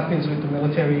pull that happens with the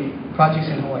military projects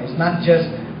in Hawaii. It's not just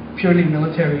purely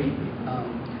military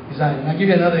design. And I'll give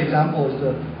you another example is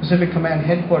the Pacific Command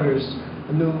Headquarters.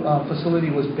 A new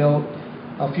facility was built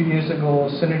a few years ago.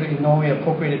 Senator Inoue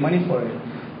appropriated money for it.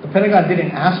 The Pentagon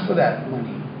didn't ask for that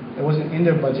money. It wasn't in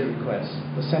their budget request.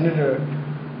 The senator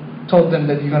told them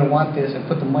that you're going to want this and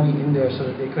put the money in there so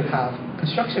that they could have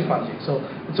construction projects. So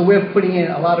it's a way of putting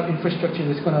in a lot of infrastructure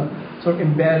that's going to sort of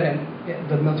embed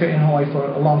the military in Hawaii for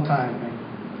a long time and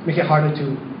make it harder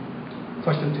to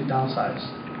force them to downsize.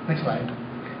 Next slide.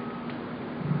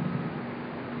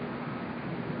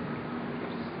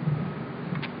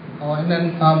 Oh, and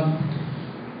then,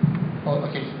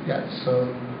 okay, yeah, so,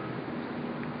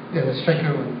 yeah, the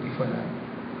Striker one before that.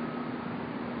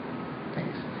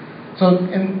 Thanks. So,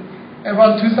 in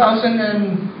around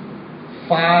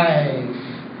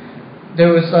 2005,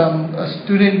 there was a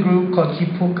student group called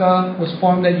Kipuka was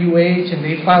formed at UH, and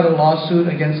they filed a lawsuit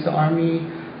against the Army.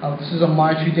 This is a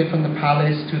march we did from the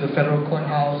palace to the federal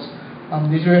courthouse.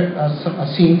 These were a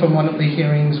scene from one of the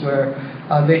hearings where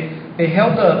they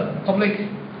held a public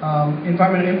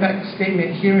environmental impact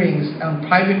statement hearings on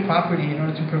private property in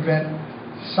order to prevent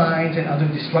signs and other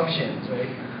disruptions, right?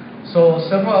 So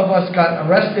several of us got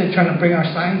arrested trying to bring our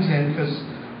signs in because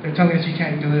they're telling us you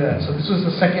can't do that. So this was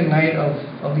the second night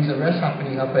of these arrests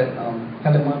happening up at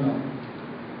Halemano.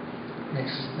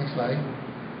 Next slide.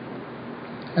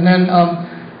 And then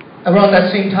around that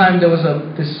same time, there was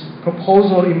this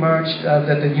proposal emerged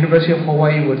that the University of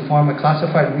Hawaii would form a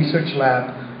classified research lab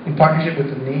in partnership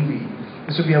with the Navy.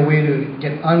 This would be a way to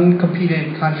get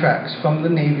uncompeted contracts from the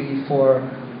Navy for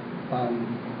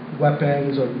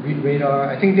weapons or radar.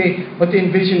 I think what they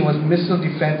envisioned was missile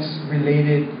defense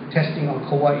related testing on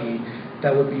Kauai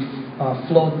that would be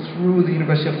flowed through the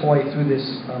University of Hawaii through this,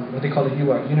 what they call the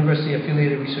UARC, University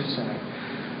Affiliated Research Center.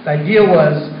 The idea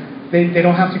was they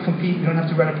don't have to compete, you don't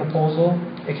have to write a proposal.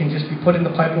 It can just be put in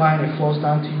the pipeline, it flows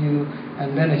down to you,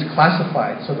 and then it's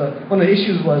classified. So one of the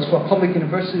issues was for a public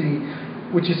university,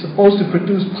 which is supposed to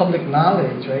produce public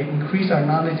knowledge, right, increase our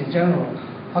knowledge in general,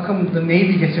 how come the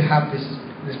Navy gets to have this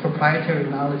proprietary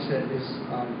knowledge that is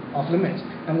off limits?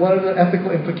 And what are the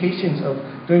ethical implications of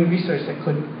doing research that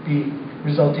could be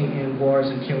resulting in wars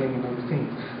and killing and other things?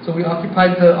 So we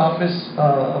occupied the office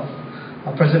of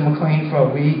President McLean for a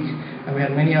week, and we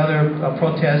had many other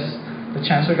protests. The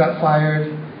chancellor got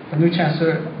fired. The new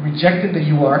chancellor rejected the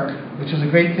UARC, which was a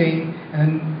great thing,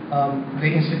 and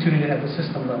they instituted it at the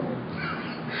system level.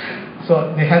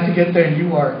 So they had to get their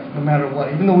UARC no matter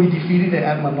what. Even though we defeated it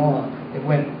at Manoa, it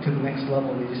went to the next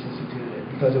level. They just instituted it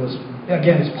because it was,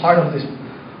 again, it's part of this,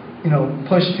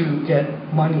 push to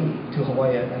get money to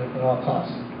Hawaii at all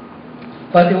costs.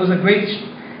 But it was a great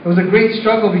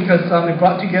struggle because it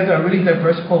brought together a really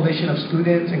diverse coalition of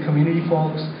students and community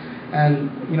folks.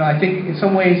 And I think in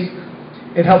some ways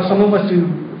it helped some of us to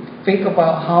think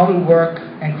about how to work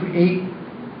and create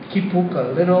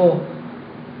kipuka, little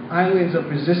islands of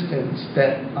resistance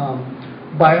that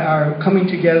by our coming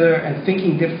together and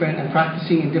thinking different and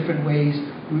practicing in different ways,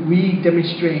 we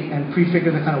demonstrate and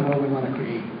prefigure the kind of world we want to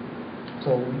create.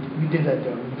 So we did that.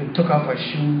 We took off our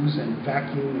shoes and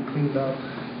vacuumed and cleaned up.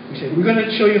 We said, we're going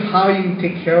to show you how you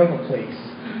take care of a place,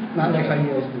 not like how you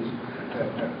guys do.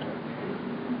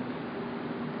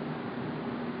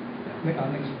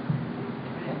 Next.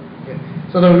 Okay.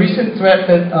 So the recent threat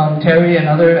that Terry and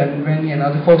Rennie and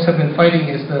other folks have been fighting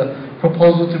is the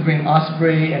proposal to bring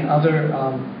Osprey and other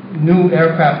new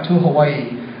aircraft to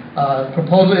Hawaii.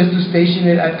 Proposal is to station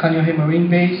it at Kaneohe Marine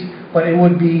Base, but it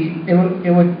would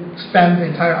span the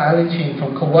entire island chain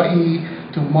from Kauai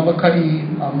to Molokai,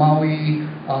 Maui,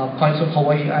 parts of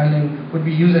Hawaii Island would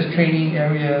be used as training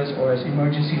areas or as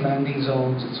emergency landing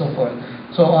zones and so forth.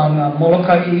 So on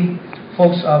Molokai,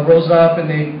 folks rose up and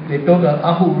they built an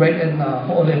ahu right in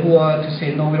Ho'olehua to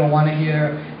say, no, we don't want it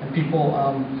here. And people,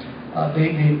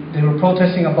 they were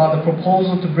protesting about the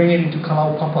proposal to bring it into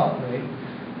Kalaupapa, right?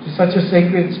 It's such a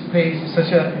sacred space, it's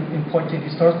such an important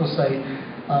historical site.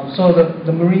 So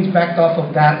the Marines backed off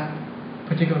of that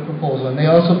particular proposal, and they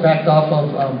also backed off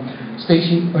of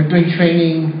doing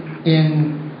training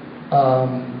in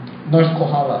North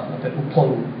Kohala, the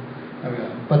Upolu area.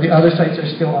 But the other sites are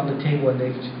still on the table, and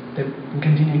they're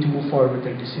continuing to move forward with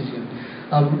their decision.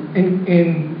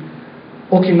 In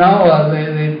Okinawa,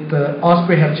 the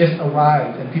Osprey have just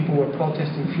arrived, and people were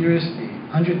protesting furiously.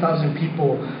 100,000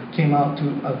 people came out to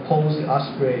oppose the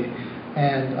Osprey,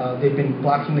 and they've been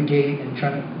blocking the gate and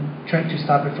trying to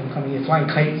stop it from coming in, flying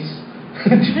kites,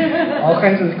 all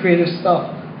kinds of creative stuff.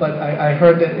 But I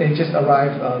heard that it just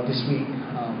arrived this week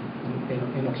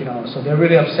in Okinawa. So they're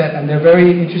really upset, and they're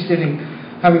very interested in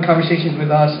having conversations with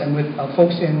us and with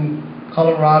folks in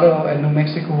Colorado and New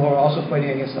Mexico who are also fighting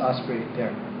against the Osprey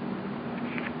there.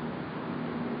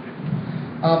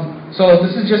 So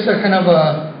this is just a kind of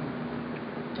a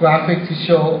graphic to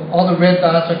show all the red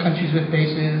dots are countries with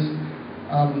bases.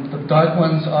 The dark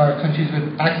ones are countries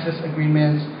with access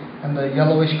agreements, and the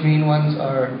yellowish-green ones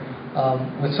are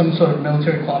with some sort of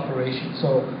military cooperation.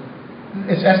 So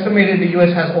it's estimated the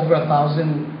U.S. has over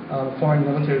 1,000 foreign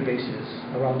military bases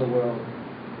around the world.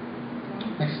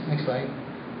 Next slide.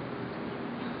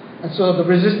 And so the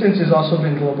resistance has also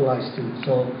been globalized too.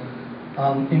 So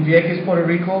in Vieques, Puerto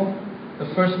Rico,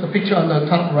 the picture on the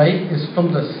top right is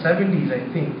from the 70s, I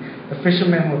think. The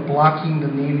fishermen were blocking the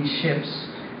Navy ships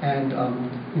and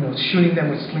shooting them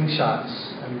with slingshots,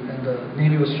 and the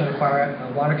Navy was trying to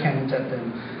fire water cannons at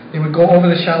them. They would go over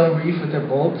the shallow reef with their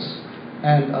boats,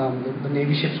 and the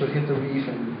Navy ships would hit the reef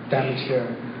and damage their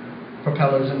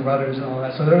propellers and rudders and all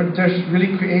that. So they're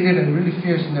really creative and really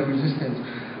fierce in their resistance.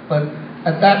 But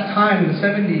at that time, in the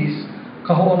 70s,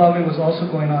 Kaho'olawe was also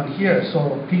going on here.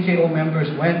 So PKO members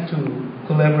went to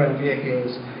Culebra and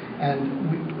Vieques and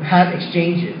we had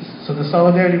exchanges. So the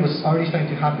solidarity was already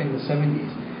starting to happen in the 70s.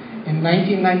 In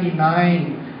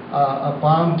 1999, a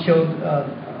bomb killed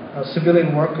a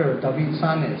civilian worker, David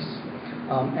Sanes,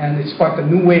 and it sparked a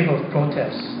new wave of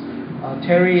protests.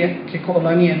 Terry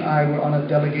Kiko'olani and I were on a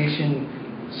delegation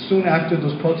soon after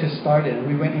those protests started, and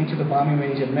we went into the bombing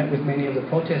range and met with many of the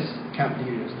protest camp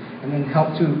leaders, and then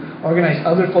helped to organize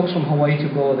other folks from Hawaii to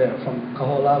go there, from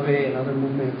Kaho'olawe and other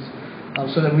movements,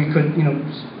 so that we could,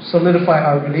 solidify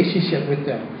our relationship with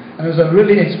them. And it was a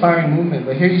really inspiring movement.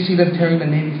 But here you see them tearing the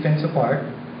Navy fence apart,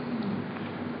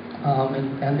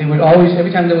 and they would always,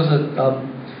 every time there was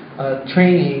a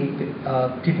training,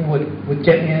 people would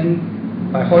get in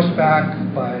by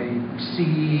horseback, by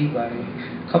sea, by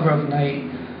cover of night,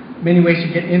 many ways to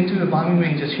get into the bombing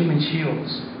range as human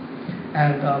shields,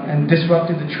 and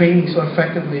disrupted the training so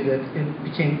effectively that it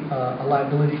became a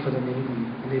liability for the Navy,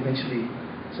 and they eventually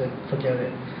said, forget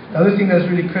it. The other thing that was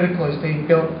really critical is they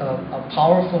built a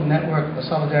powerful network, a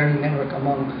solidarity network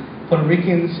among Puerto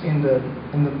Ricans in the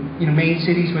main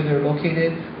cities where they're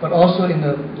located, but also in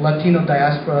the Latino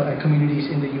diaspora and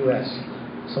communities in the U.S.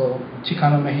 So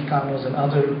Chicano Mexicanos and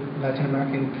other Latin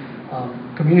American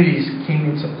communities came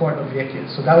in support of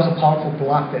Vieques. So that was a powerful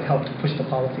bloc that helped to push the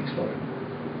politics forward.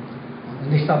 And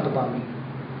they stopped the bombing.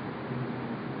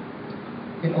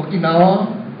 In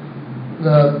Okinawa,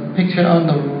 the picture on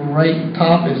the right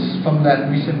top is from that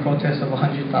recent protest of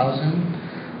 100,000.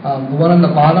 The one on the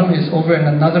bottom is over in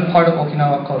another part of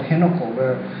Okinawa called Henoko,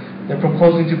 where they're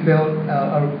proposing to build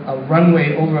a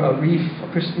runway over a reef, a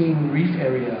pristine reef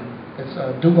area. It's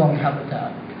a dugong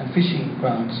habitat and fishing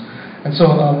grounds. And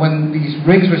so when these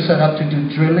rigs were set up to do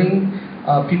drilling,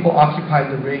 people occupied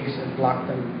the rigs and blocked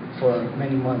them for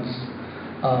many months.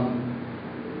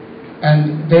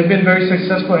 And they've been very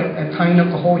successful at tying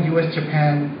up the whole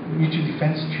U.S.-Japan Mutual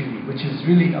Defense Treaty, which is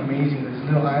really amazing. This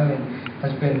little island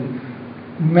has been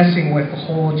messing with the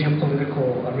whole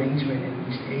geopolitical arrangement in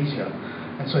East Asia.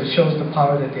 And so it shows the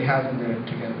power that they have in there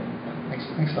together.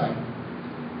 Next slide.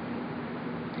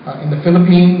 In the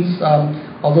Philippines,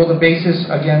 although the bases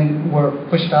again were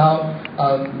pushed out,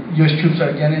 U.S. troops are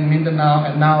again in Mindanao,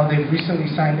 and now they've recently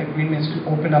signed agreements to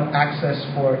open up access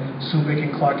for Subic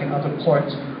and Clark and other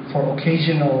ports for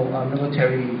occasional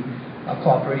military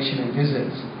cooperation and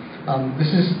visits.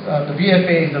 This is the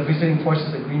VFA is the Visiting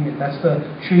Forces Agreement. That's the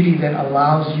treaty that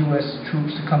allows U.S.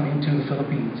 troops to come into the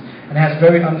Philippines, and it has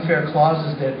very unfair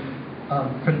clauses that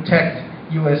protect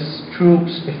U.S.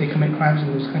 troops if they commit crimes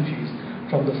in those countries.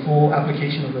 from the full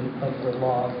application of the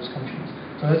law of those countries.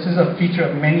 So this is a feature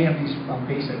of many of these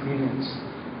base agreements.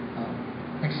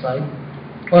 Next slide.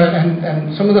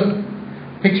 And some of the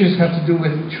pictures have to do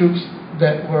with troops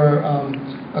that were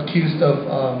accused of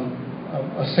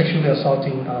sexually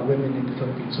assaulting women in the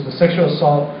Philippines. So the sexual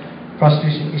assault,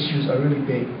 prostitution issues are really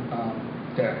big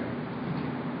there.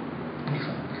 Next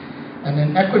slide. And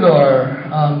in Ecuador,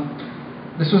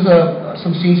 this was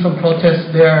some scenes from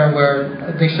protests there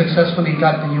where they successfully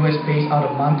got the U.S. base out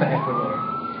of Manta, Ecuador.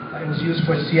 It was used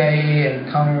for CIA and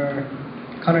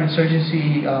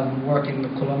counterinsurgency work in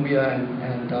Colombia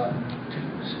and to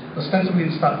ostensibly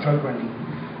stop drug running.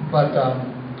 But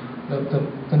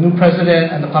the new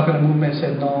president and the popular movement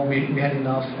said no, we had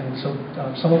enough. And so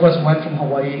some of us went from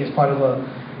Hawaii as part of an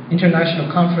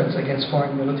international conference against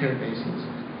foreign military bases.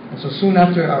 And so soon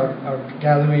after our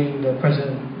gathering, the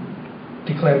president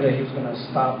declared that he was going to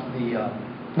stop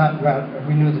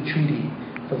renew the treaty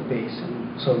for the base.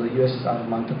 And so the U.S. is out of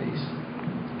Manta base.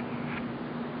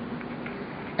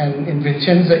 And in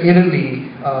Vicenza, Italy,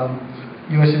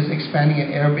 U.S. is expanding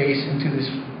an air base into this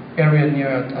area near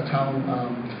a town.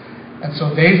 And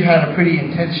so they've had a pretty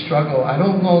intense struggle. I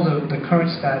don't know the current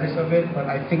status of it, but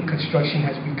I think construction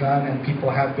has begun and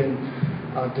people have been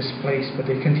displaced, but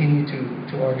they continue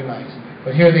to organize.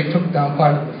 But here they took down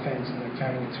part of the fence and they're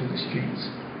carrying it through the streets.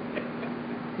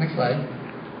 Next slide.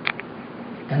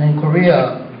 And in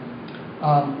Korea,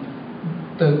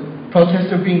 the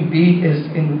protester being beat is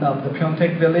in the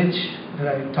Pyeongtaek village that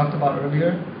I talked about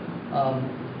earlier.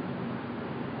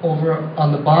 Over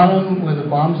on the bottom where the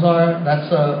bombs are,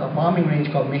 that's a bombing range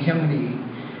called Maehyeongri,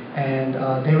 and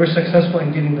they were successful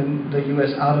in getting the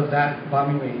U.S. out of that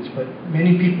bombing range. But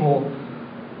many people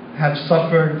have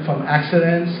suffered from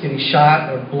accidents, getting shot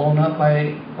or blown up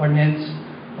by ordnance.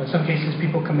 In some cases,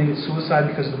 people committed suicide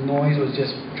because the noise was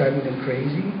just driving them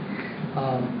crazy.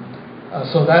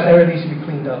 So that area needs to be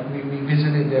cleaned up. We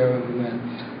visited there when we went.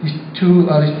 These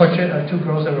portraits are two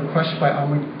girls that were crushed by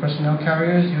armored personnel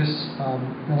carriers, U.S.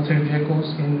 Military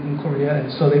vehicles in Korea,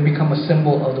 and so they become a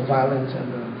symbol of the violence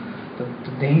and the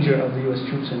danger of the U.S.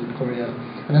 troops in Korea.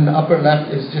 And then the upper left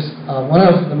is just one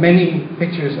of the many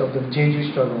pictures of the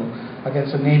Jeju struggle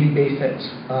against a Navy base that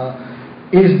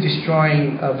is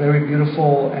destroying a very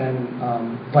beautiful and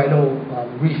vital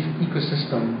reef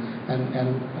ecosystem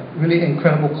and really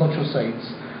incredible cultural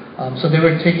sites. So they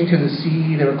were taken to the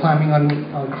sea, they were climbing on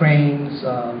cranes,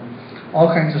 all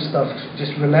kinds of stuff,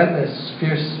 just relentless,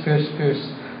 fierce,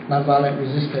 nonviolent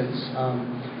resistance.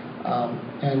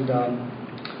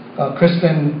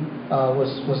 Kristen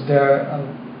was there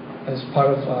as part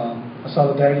of a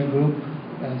solidarity group,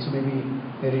 and so maybe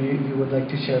you would like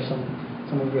to share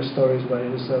some of your stories, but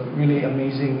it was a really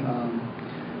amazing,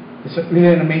 it's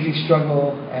really an amazing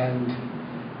struggle, and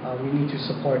we need to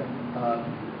support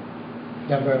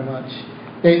them very much.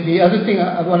 The other thing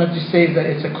I wanted to say is that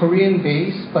it's a Korean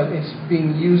base, but it's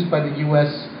being used by the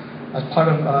U.S. as part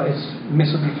of its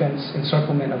missile defense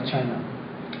encirclement of China.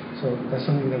 So that's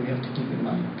something that we have to keep in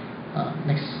mind.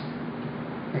 Next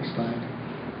slide.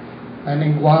 And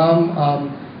in Guam,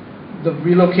 the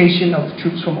relocation of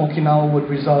troops from Okinawa would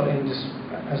result in this,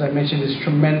 as I mentioned, this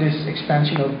tremendous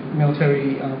expansion of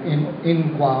military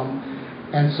in Guam.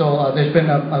 And so there's been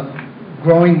a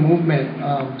growing movement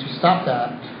to stop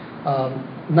that.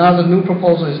 Now the new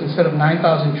proposal is instead of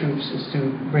 9,000 troops is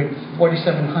to bring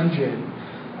 4,700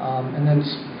 and then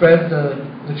spread the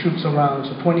troops around.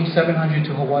 So 2,700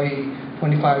 to Hawaii,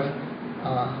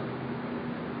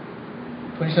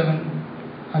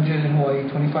 2,700 in Hawaii,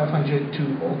 2,500 to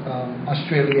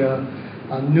Australia,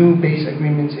 new base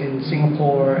agreements in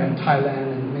Singapore and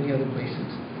Thailand and many other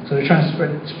places. So they're trying to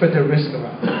spread their risk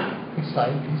around. Next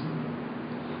slide, please.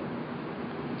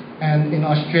 And in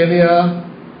Australia,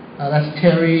 that's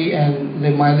Terry and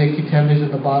Lemaile Kiteles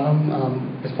at the bottom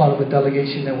as part of a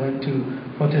delegation that went to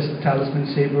protest the Talisman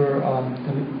Sabre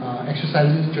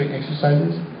during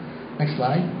exercises. Next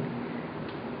slide.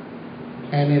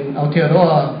 And in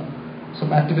Aotearoa, some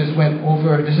activists went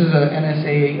over, this is an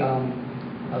NSA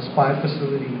spy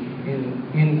facility in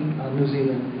New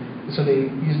Zealand. And so they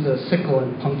used a sickle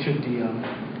and punctured the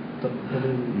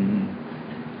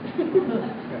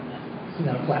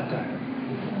not a flat tire.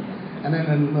 And then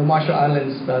in the Marshall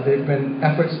Islands, there have been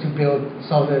efforts to build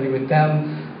solidarity with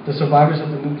them. The survivors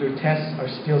of the nuclear tests are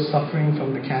still suffering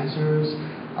from the cancers.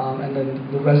 And then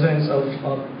the residents of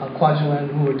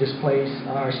Kwajalein who were displaced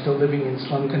are still living in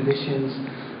slum conditions.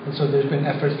 And so there's been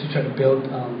efforts to try to build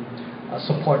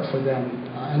support for them.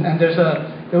 And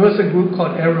there was a group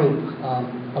called ERUB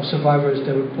of survivors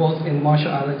that were both in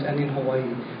Marshall Islands and in Hawaii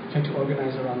trying to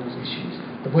organize around those issues.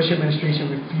 The Bush administration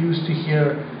refused to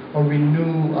hear or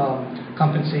renew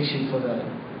compensation for the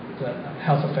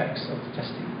health effects of the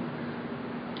testing.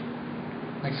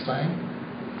 Next slide.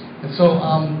 And so,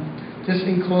 just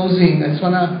in closing, I just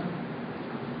want to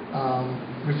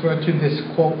refer to this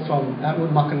quote from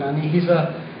Atwood Makanani. He's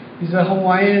a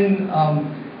Hawaiian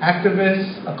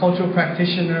activist, a cultural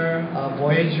practitioner, a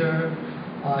voyager.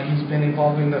 He's been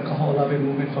involved in the Kaho'olawe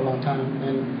movement for a long time.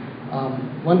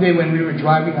 And one day when we were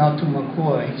driving out to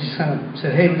Makua, he just kind of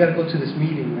said, "Hey, we got to go to this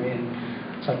meeting," right?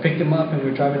 And so I picked him up and we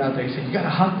were driving out there. He said, "You got a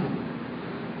haku." I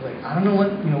was like, "I don't know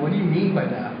what do you mean by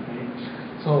that?" Right?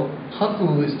 So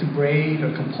haku is to braid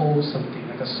or compose something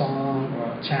like a song or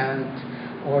a chant,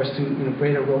 or is to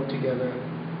braid a rope together.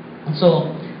 And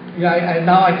so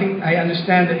I think I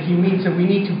understand that he means that we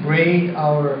need to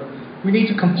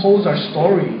compose our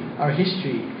story, our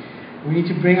history. We need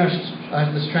to bring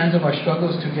the strands of our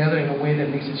struggles together in a way that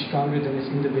makes it stronger than its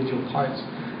individual parts.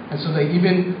 And so that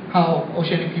even how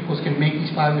oceanic peoples can make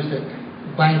these fibers that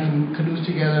bind canoes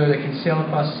together, that can sail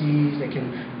across seas, that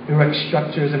can erect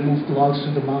structures and move logs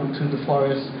through the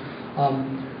forest,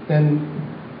 then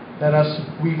let us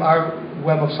weave our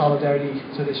web of solidarity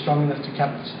so that it's strong enough to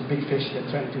capture the big fish that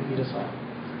threaten to eat us all.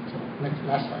 So,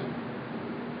 last slide.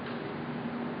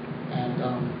 And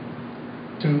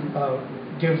to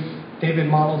give David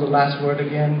Malo the last word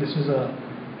again, this was a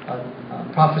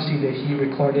prophecy that he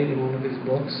recorded in one of his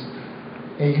books.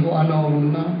 E hu ana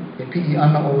oluna, e pi'i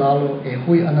ana olalo, e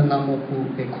hui ana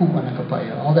namoku, e ku ana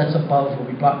kapaya. All that's above will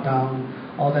be brought down,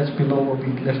 all that's below will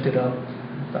be lifted up.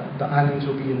 The islands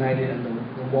will be united, and the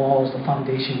walls, the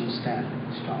foundation will stand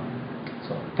strong.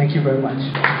 So, thank you very much.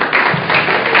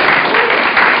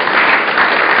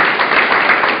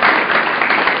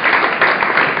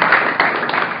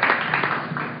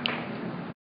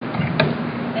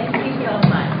 Thank you so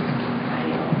much.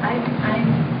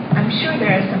 I'm sure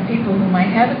there are some people who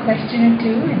might have a question or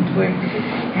two, and we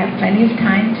have plenty of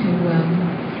time to.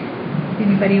 If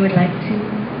anybody would like to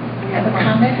have a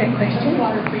comment or question.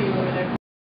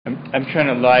 I'm trying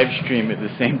to live stream at the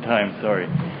same time. Sorry.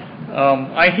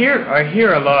 I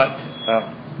hear a lot.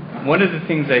 One of the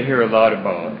things I hear a lot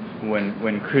about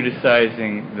when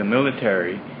criticizing the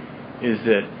military is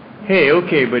that, hey,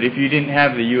 okay, but if you didn't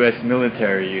have the U.S.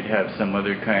 military, you'd have some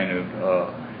other kind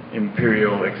of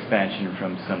imperial expansion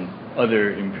from some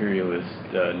other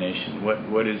imperialist nation.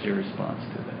 What is your response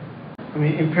to that? I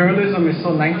mean, imperialism is so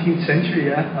 19th century,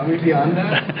 yeah? Are we beyond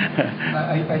that?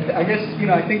 I guess,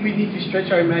 I think we need to stretch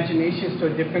our imaginations to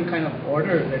a different kind of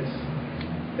order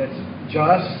that's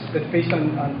just, that's based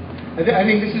on I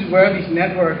think this is where these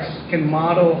networks can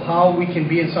model how we can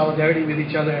be in solidarity with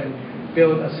each other and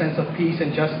build a sense of peace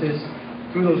and justice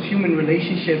through those human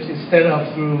relationships instead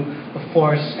of through the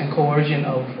force and coercion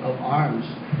of arms.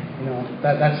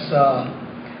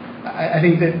 I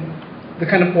think that the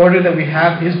kind of order that we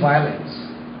have is violence.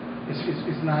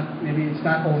 It's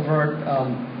not overt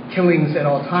killings at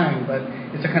all time, but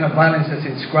it's a kind of violence that's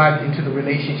inscribed into the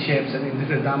relationships and into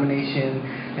the domination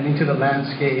and into the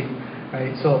landscape,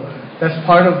 right? So that's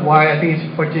part of why I think it's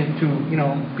important to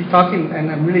be talking.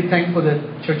 And I'm really thankful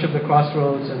that Church of the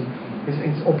Crossroads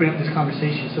is opening up this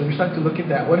conversation. So we start to look at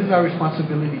that. What is our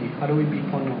responsibility? How do we be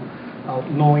pono,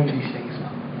 knowing these things now?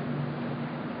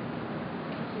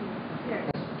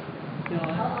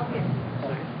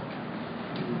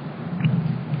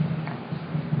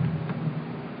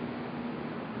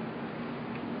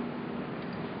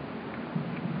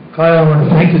 Kyle, I want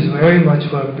to thank you very much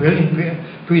for a brilliant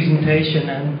presentation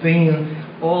and bringing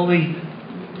all the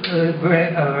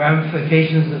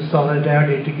ramifications of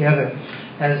solidarity together.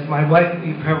 As my wife,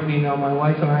 you probably know, my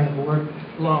wife and I have worked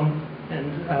long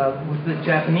with the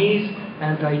Japanese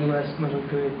anti-U.S.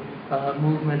 military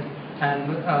movement, and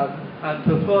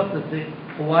the thought that the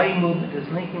Hawaii movement is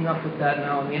linking up with that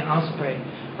now in the Osprey.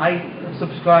 I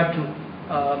subscribe to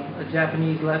a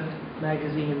Japanese left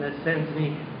magazine that sends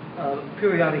me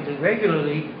periodically,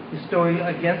 regularly, the story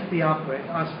against the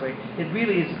Osprey. It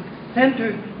really is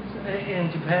centered in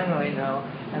Japan right now,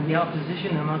 and the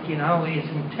opposition in Okinawa is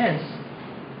intense.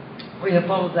 We have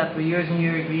followed that for years and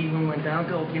years. We even went down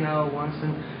to Okinawa once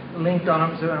and linked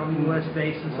arms around the U.S.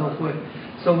 base and so forth.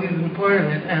 So we've been part of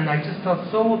it, and I just felt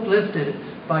so uplifted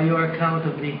by your account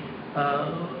of the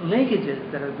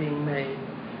linkages that are being made.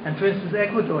 And for instance,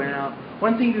 Ecuador now.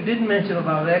 One thing you didn't mention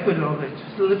about Ecuador, which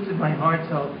just lifted my heart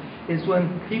so, is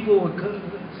when people were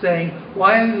saying,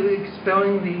 why are you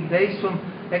expelling the base from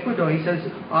Ecuador? He says,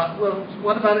 well,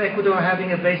 what about Ecuador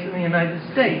having a base in the United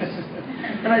States?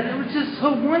 And it was just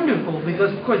so wonderful,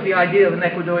 because, of course, the idea of an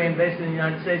Ecuadorian base in the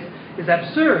United States is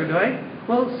absurd, right?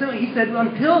 Well, so he said,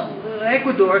 until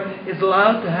Ecuador is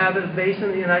allowed to have a base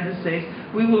in the United States,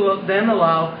 we will then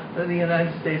allow the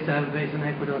United States to have a base in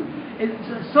Ecuador.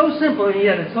 It's so simple, and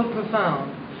yet it's so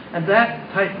profound. And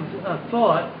that type of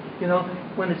thought,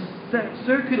 when it's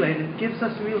circulated, gives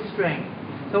us real strength.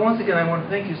 So once again, I want to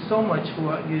thank you so much for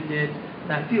what you did.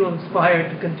 And I feel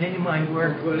inspired to continue my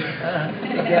work.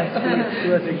 Yes,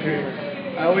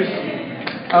 I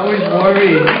always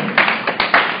worry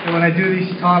when I do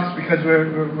these talks, because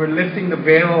we're lifting the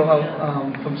veil of,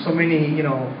 from so many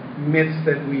myths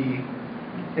that we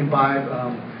imbibe.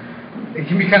 It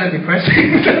can be kind of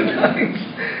depressing sometimes.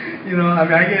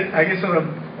 I get sort of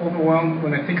overwhelmed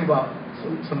when I think about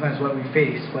sometimes what we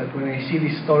face, but when I see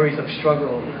these stories of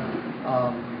struggle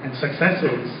and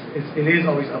successes, it is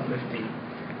always uplifting.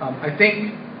 I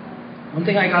think one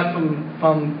thing I got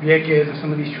from Vieques and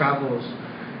some of these travels,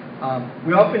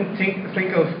 we often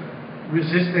think of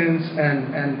resistance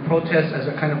and protest as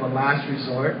a kind of a last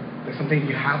resort, like something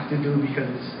you have to do because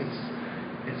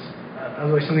it's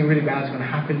otherwise something really bad is going to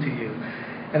happen to you.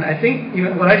 And I think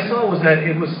what I saw was that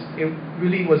it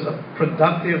really was a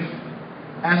productive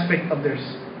aspect of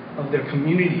their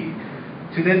community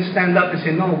to then stand up and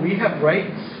say, no, we have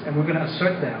rights and we're going to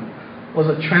assert them, was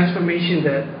a transformation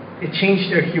that it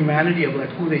changed their humanity of like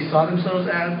who they saw themselves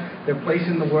as, their place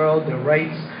in the world, their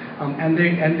rights. And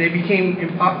they became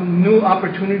new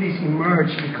opportunities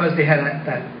emerged because they had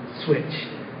that switch.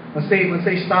 Once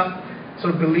they stopped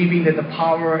sort of believing that the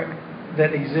power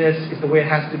that exists is the way it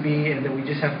has to be and that we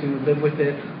just have to live with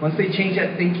it. Once they changed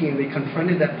that thinking and they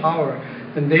confronted that power,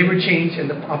 then they were changed and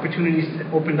the opportunities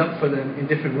opened up for them in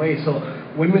different ways. So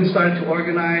women started to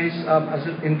organize as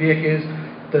in Vieques.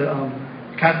 The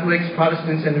Catholics,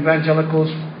 Protestants, and evangelicals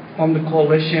formed a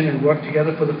coalition and worked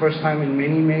together for the first time in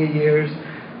many, many years.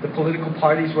 The political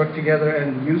parties work together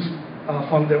and youth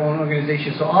form their own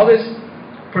organization. So all this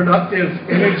productive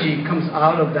energy comes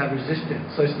out of that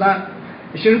resistance. So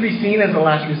it shouldn't be seen as a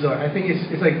last resort. I think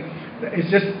it's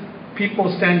just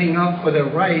people standing up for their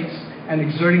rights and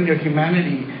exerting their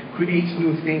humanity creates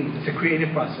new things. It's a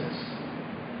creative process.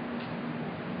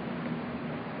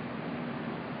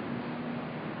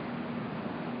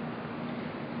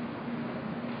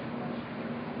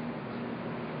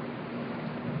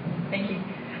 Thank you.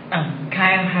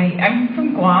 Kyle, hi. I'm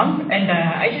from Guam, and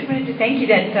I just wanted to thank you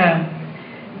that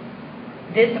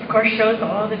this, of course, shows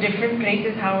all the different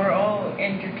places, how we're all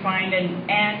intertwined,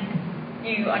 and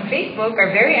you on Facebook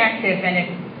are very active,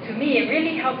 and to me, it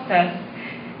really helps us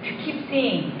to keep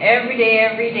seeing every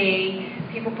day,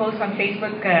 people post on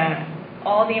Facebook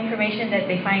all the information that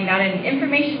they find out, and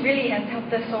information really has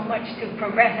helped us so much to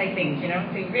progress, I think, to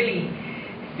really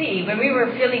see. When we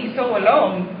were feeling so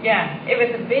alone, it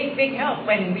was a big help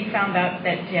when we found out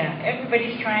that,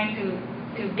 everybody's trying to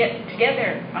get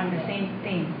together on the same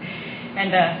thing.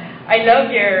 And I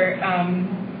love your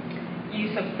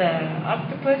use of the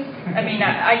octopus. I mean,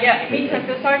 I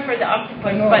feel sorry for the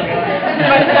octopus,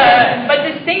 but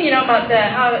this thing, about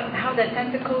how the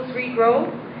tentacles regrow.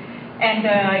 And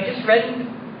I just read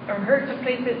or heard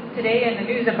someplace today in the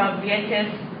news about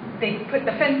Vieques. They put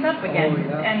the fence up again,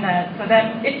 and so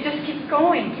that it just keeps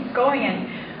going.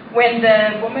 And when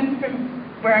the woman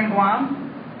we're in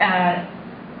Guam,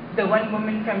 the one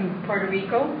woman from Puerto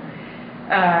Rico,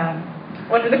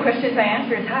 one of the questions I asked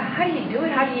her is, how do you do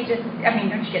it? How do you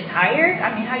don't you get tired? How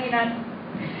do you not?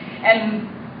 And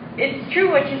it's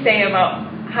true what you say about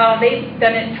how they've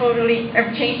done it totally,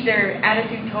 or changed their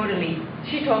attitude totally.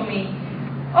 She told me,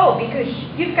 because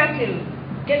you've got to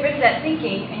get rid of that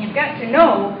thinking, and you've got to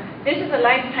know this is a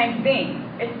lifetime thing.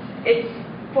 It's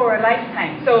for a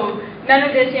lifetime. So none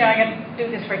of this, I'm going to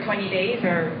do this for 20 days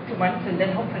or 2 months and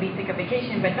then hopefully take a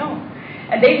vacation, but no.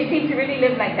 And they seem to really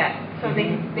live like that. So they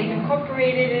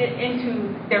incorporated it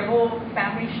into their whole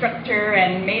family structure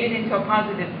and made it into a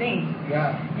positive thing.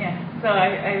 Yeah. So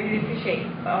I really appreciate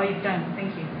all you've done.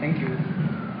 Thank you. Thank you.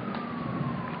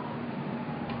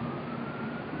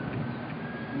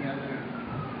 Any other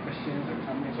questions or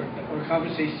comments or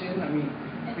conversation?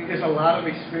 I think there's a lot of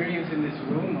experience in this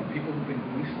room of people who've been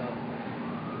doing stuff.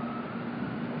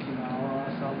 Okinawa,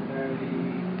 Solidarity,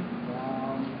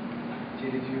 Guam,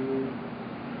 Jeju,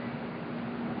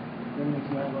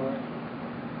 Venezuela.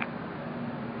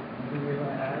 Anything you want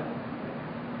to add?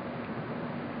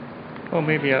 Well,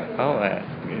 maybe I'll ask,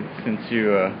 since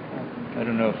you, I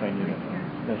don't know if I need it.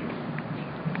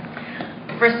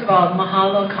 First of all,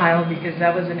 mahalo, Kyle, because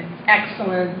that was an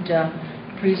excellent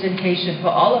presentation for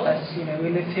all of us. We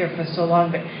lived here for so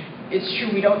long, but it's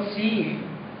true, we don't see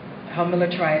how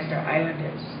militarized our island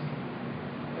is.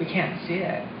 We can't see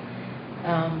it.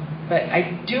 But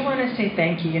I do want to say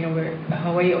thank you. You know, we're the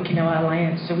Hawaii-Okinawa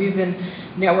Alliance, so we've been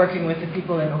networking with the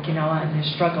people in Okinawa and their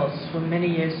struggles for many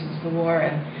years since the war.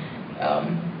 And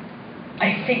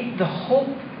I think the hope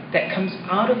that comes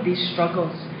out of these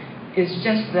struggles is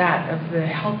just that, of the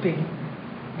helping,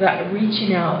 that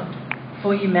reaching out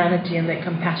for humanity and that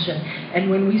compassion. And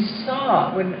when we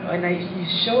saw, you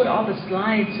showed all the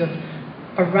slides of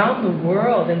around the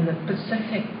world and the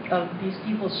Pacific of these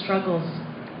people's struggles,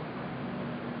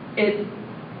 it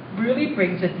really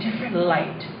brings a different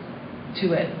light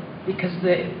to it, because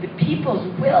the people's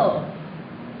will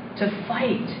to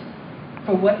fight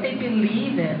for what they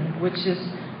believe in, which is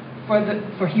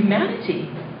for humanity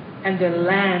and their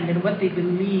land and what they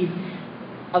believe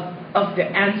of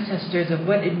their ancestors, of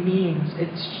what it means.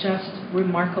 It's just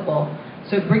remarkable.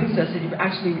 So it brings us, it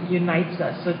actually unites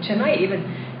us. So tonight, even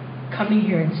coming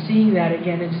here and seeing that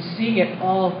again and just seeing it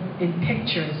all in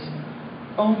pictures,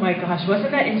 oh my gosh,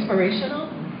 wasn't that inspirational?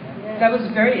 Yeah. That was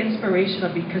very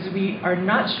inspirational, because we are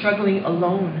not struggling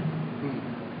alone.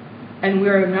 And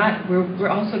we're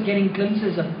also getting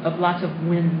glimpses of lots of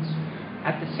wins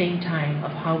at the same time,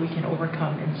 of how we can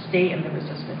overcome and stay in the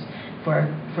resistance for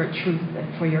truth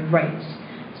and for your rights.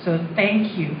 So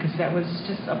thank you, because that was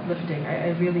just uplifting. I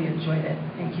really enjoyed it.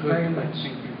 Thank you very much.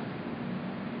 Thank you.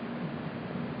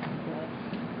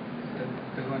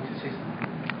 They're going to say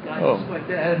something. I'd just like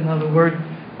to add another word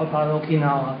about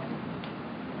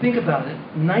Okinawa. Think about it.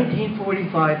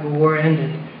 1945, the war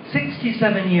ended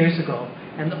 67 years ago,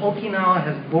 and Okinawa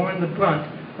has borne the brunt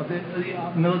of the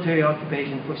military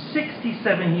occupation for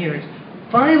 67 years.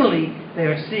 Finally, they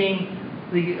are seeing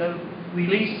the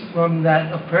release from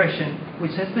that oppression,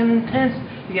 which has been intense.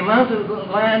 The amount of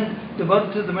land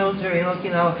devoted to the military in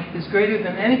Okinawa is greater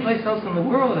than any place else in the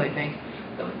world, I think.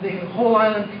 The whole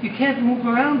island, you can't move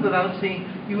around without seeing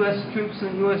U.S. troops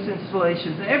and U.S.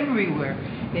 installations everywhere.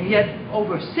 And yet,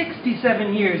 over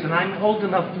 67 years, and I'm old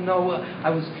enough to know, I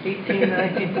was 18 in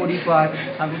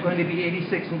 1945, I'm going to be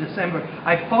 86 in December.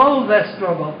 I followed that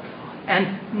struggle,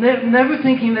 and never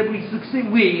thinking that we succeed.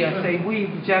 I say we,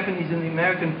 the Japanese and the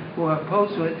American who are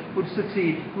opposed to it, would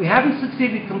succeed. We haven't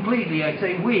succeeded completely, I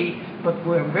say we, but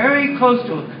we're very close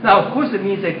to it. Now, of course, it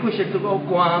means they push it to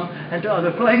Guam and to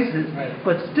other places,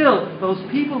 but still, those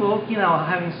people of Okinawa,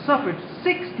 having suffered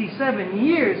 67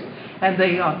 years, and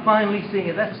they are finally seeing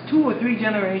it. That's 2 or 3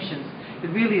 generations. It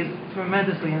really is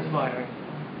tremendously inspiring.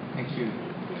 Thank you.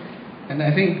 And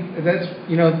I think that's,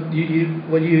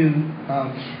 what you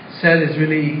said is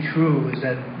really true, is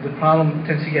that the problem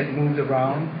tends to get moved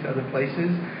around to other places.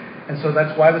 And so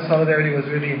that's why the solidarity was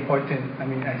really important. I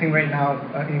mean, I think right now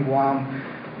in Guam,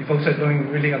 you folks are doing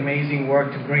really amazing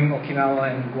work to bring Okinawa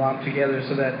and Guam together,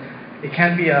 so that it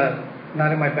can't be a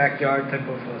not in my backyard type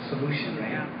of a solution,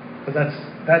 right? Yeah. But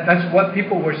that's what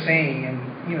people were saying, and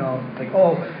like,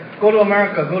 oh, go to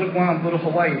America, go to Guam, go to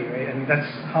Hawaii, right? I mean, that's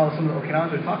how some of the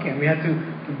Okinawans were talking. And we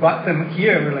brought them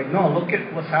here. We're like, no, look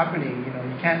at what's happening.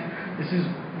 You can't. This is.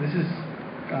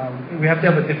 We have to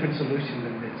have a different solution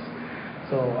than this.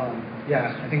 So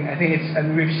yeah, I think it's,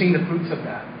 and we've seen the fruits of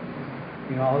that.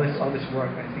 All this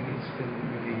work. I think it's been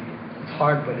really. It's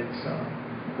hard, but it's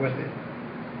worth it.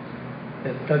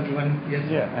 Doug, you want? Yes.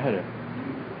 Yeah,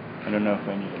 I don't know if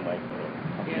I need a mic.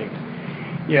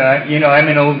 Yeah, I'm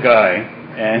an old guy,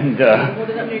 and hold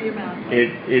it up near your mouth.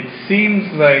 It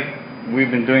seems like we've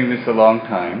been doing this a long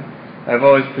time. I've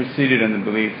always proceeded on the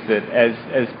belief that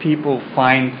as people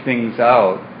find things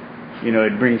out,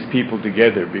 it brings people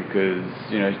together, because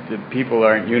the people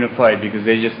aren't unified because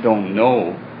they just don't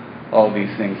know all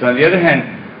these things. On the other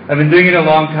hand, I've been doing it a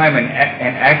long time, and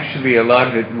actually a lot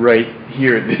of it right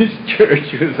here at this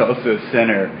church was also a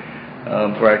center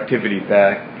for activity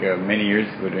back many years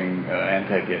ago doing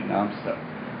anti-Vietnam stuff.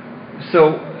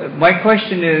 So my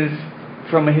question is,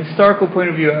 from a historical point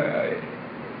of view,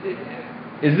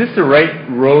 is this the right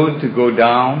road to go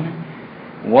down?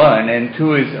 1, and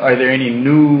 2 is, are there any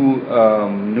new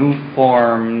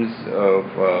forms of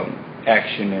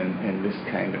action in this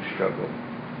kind of struggle?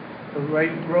 The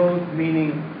right road,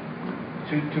 meaning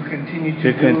to continue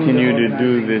to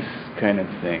do this kind of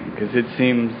thing, because it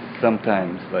seems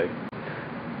sometimes like,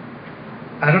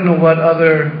 I don't know what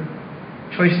other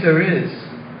choice there is.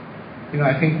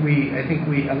 I think a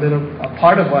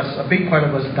big part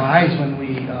of us dies when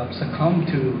we succumb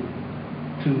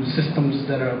to systems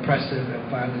that are oppressive and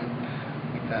violent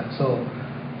like that. So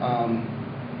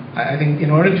I think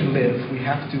in order to live, we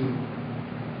have to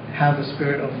have a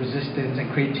spirit of resistance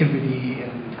and creativity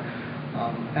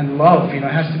and love. It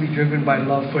has to be driven by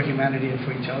love for humanity and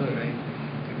for each other, right?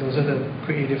 Those are the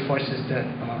creative forces that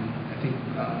I think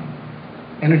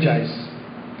energize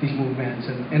these movements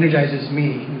and energizes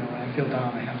me. You know, when I feel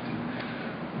down, I have to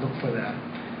look for that.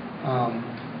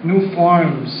 New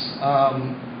forms.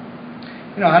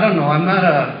 You know, I don't know.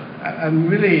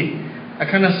 I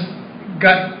kind of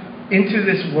got into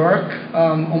this work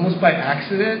almost by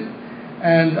accident,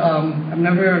 and I've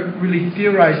never really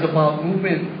theorized about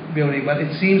movement building, but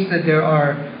it seems that there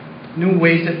are new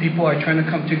ways that people are trying to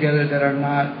come together that are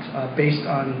not based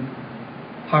on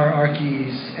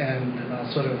hierarchies and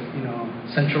sort of, you know,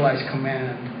 centralized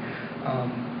command.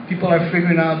 People are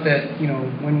figuring out that, you know,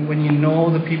 when you know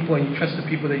the people and you trust the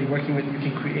people that you're working with, you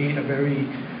can create a very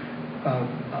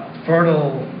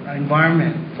fertile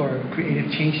environment for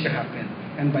creative change to happen.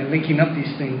 And by linking up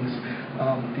these things,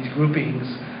 these groupings,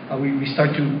 we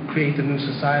start to create a new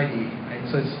society. Right?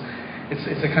 So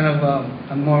it's a kind of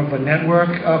a more of a network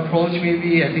approach,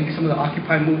 maybe. I think some of the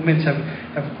Occupy movements have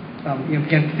you know,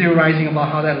 began theorizing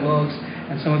about how that looks,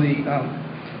 and some of the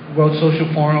World Social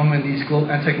Forum and these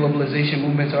anti-globalization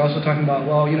movements are also talking about,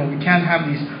 well, you know, we can't have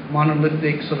these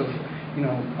monolithic sort of, you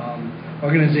know,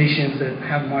 organizations that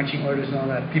have marching orders and all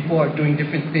that. People are doing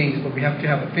different things, but we have to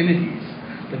have affinities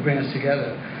that bring us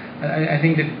together. I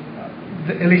think that,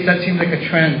 at least that seems like a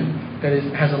trend that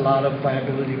has a lot of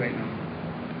viability right now.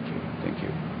 Thank you.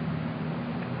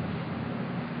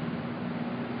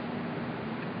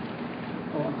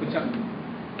 Oh, Uncle Chuck.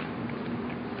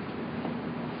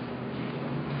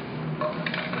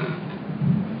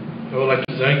 I would like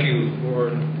to thank you for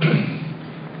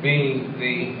being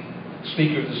the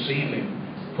speaker this evening,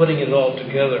 putting it all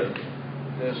together,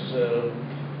 this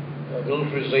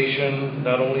militarization,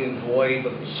 not only in Hawaii,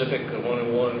 but the Pacific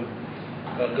one-on-one,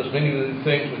 because many of the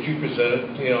things which you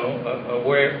presented, you know, I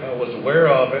was aware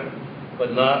of it,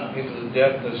 but not into the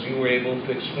depth as you were able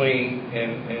to explain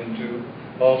and to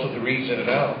also to reason it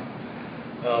out.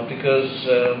 Because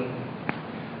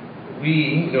we,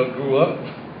 you know, grew up,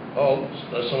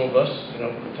 some of us, you know,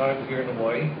 at the time here in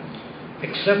Hawaii,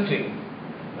 accepting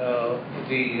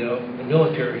the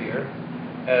military here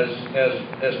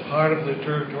as part of the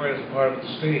territory, as part of the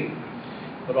state.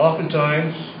 But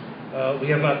oftentimes we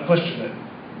have not questioned it.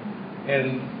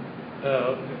 And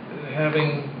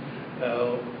having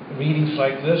meetings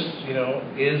like this, you know,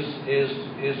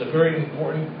 is a very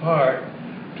important part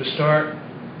to start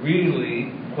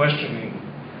really questioning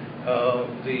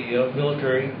the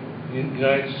military in the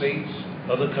United States,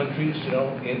 other countries, you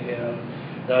know,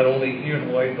 not only here in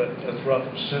Hawaii, but throughout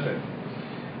the Pacific.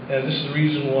 And this is the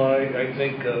reason why I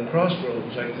think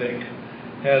Crossroads, I think,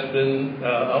 has been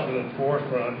out in the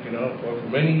forefront, you know, for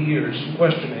many years,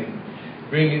 questioning,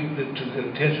 bringing it to the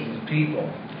attention of the people.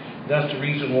 That's the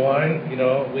reason why, you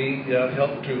know, we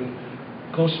helped to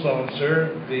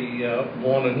co-sponsor the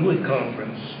Moananui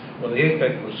conference when the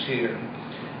APEC was here.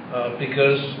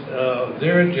 Because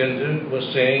their agenda was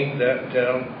saying that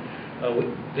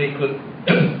they could,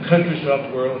 countries throughout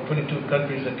the world, 22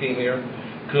 countries that came here,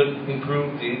 could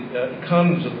improve the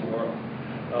economies of the world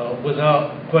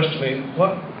without questioning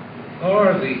what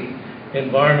are the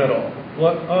environmental,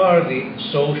 what are the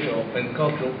social and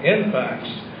cultural impacts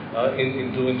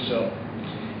in doing so.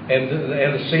 And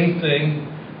the same thing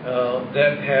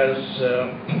that has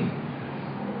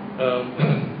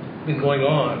been going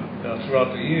on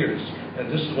throughout the years, and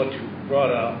this is what you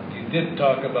brought out. You did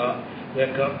talk about the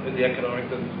economic,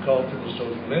 the cultural, the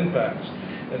social impacts,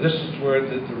 and this is where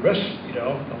the rest, you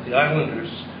know, of the islanders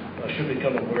should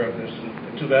become aware of this.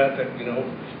 And too bad that, you know,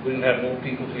 we didn't have more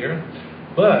people here.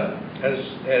 But as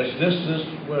this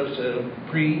was a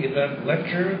pre-event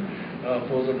lecture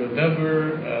for the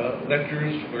November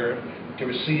lectures where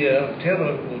Teresia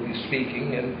Taylor will be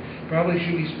speaking, and probably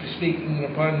she'll be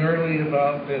speaking primarily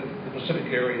about the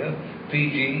Pacific area,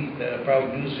 Fiji,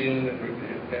 probably New Zealand,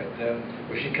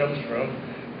 where she comes from.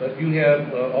 But you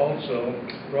have also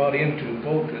brought into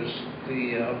focus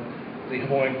the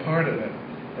Hawaiian part of it,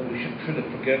 and we shouldn't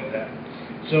forget that.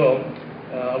 So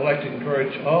I'd like to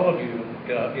encourage all of you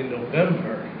in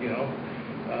November, you know,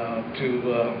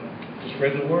 to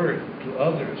spread the word to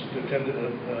others, to attend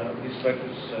these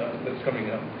lectures that's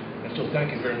coming up. And so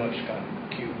thank you very much, Scott.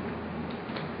 Thank you.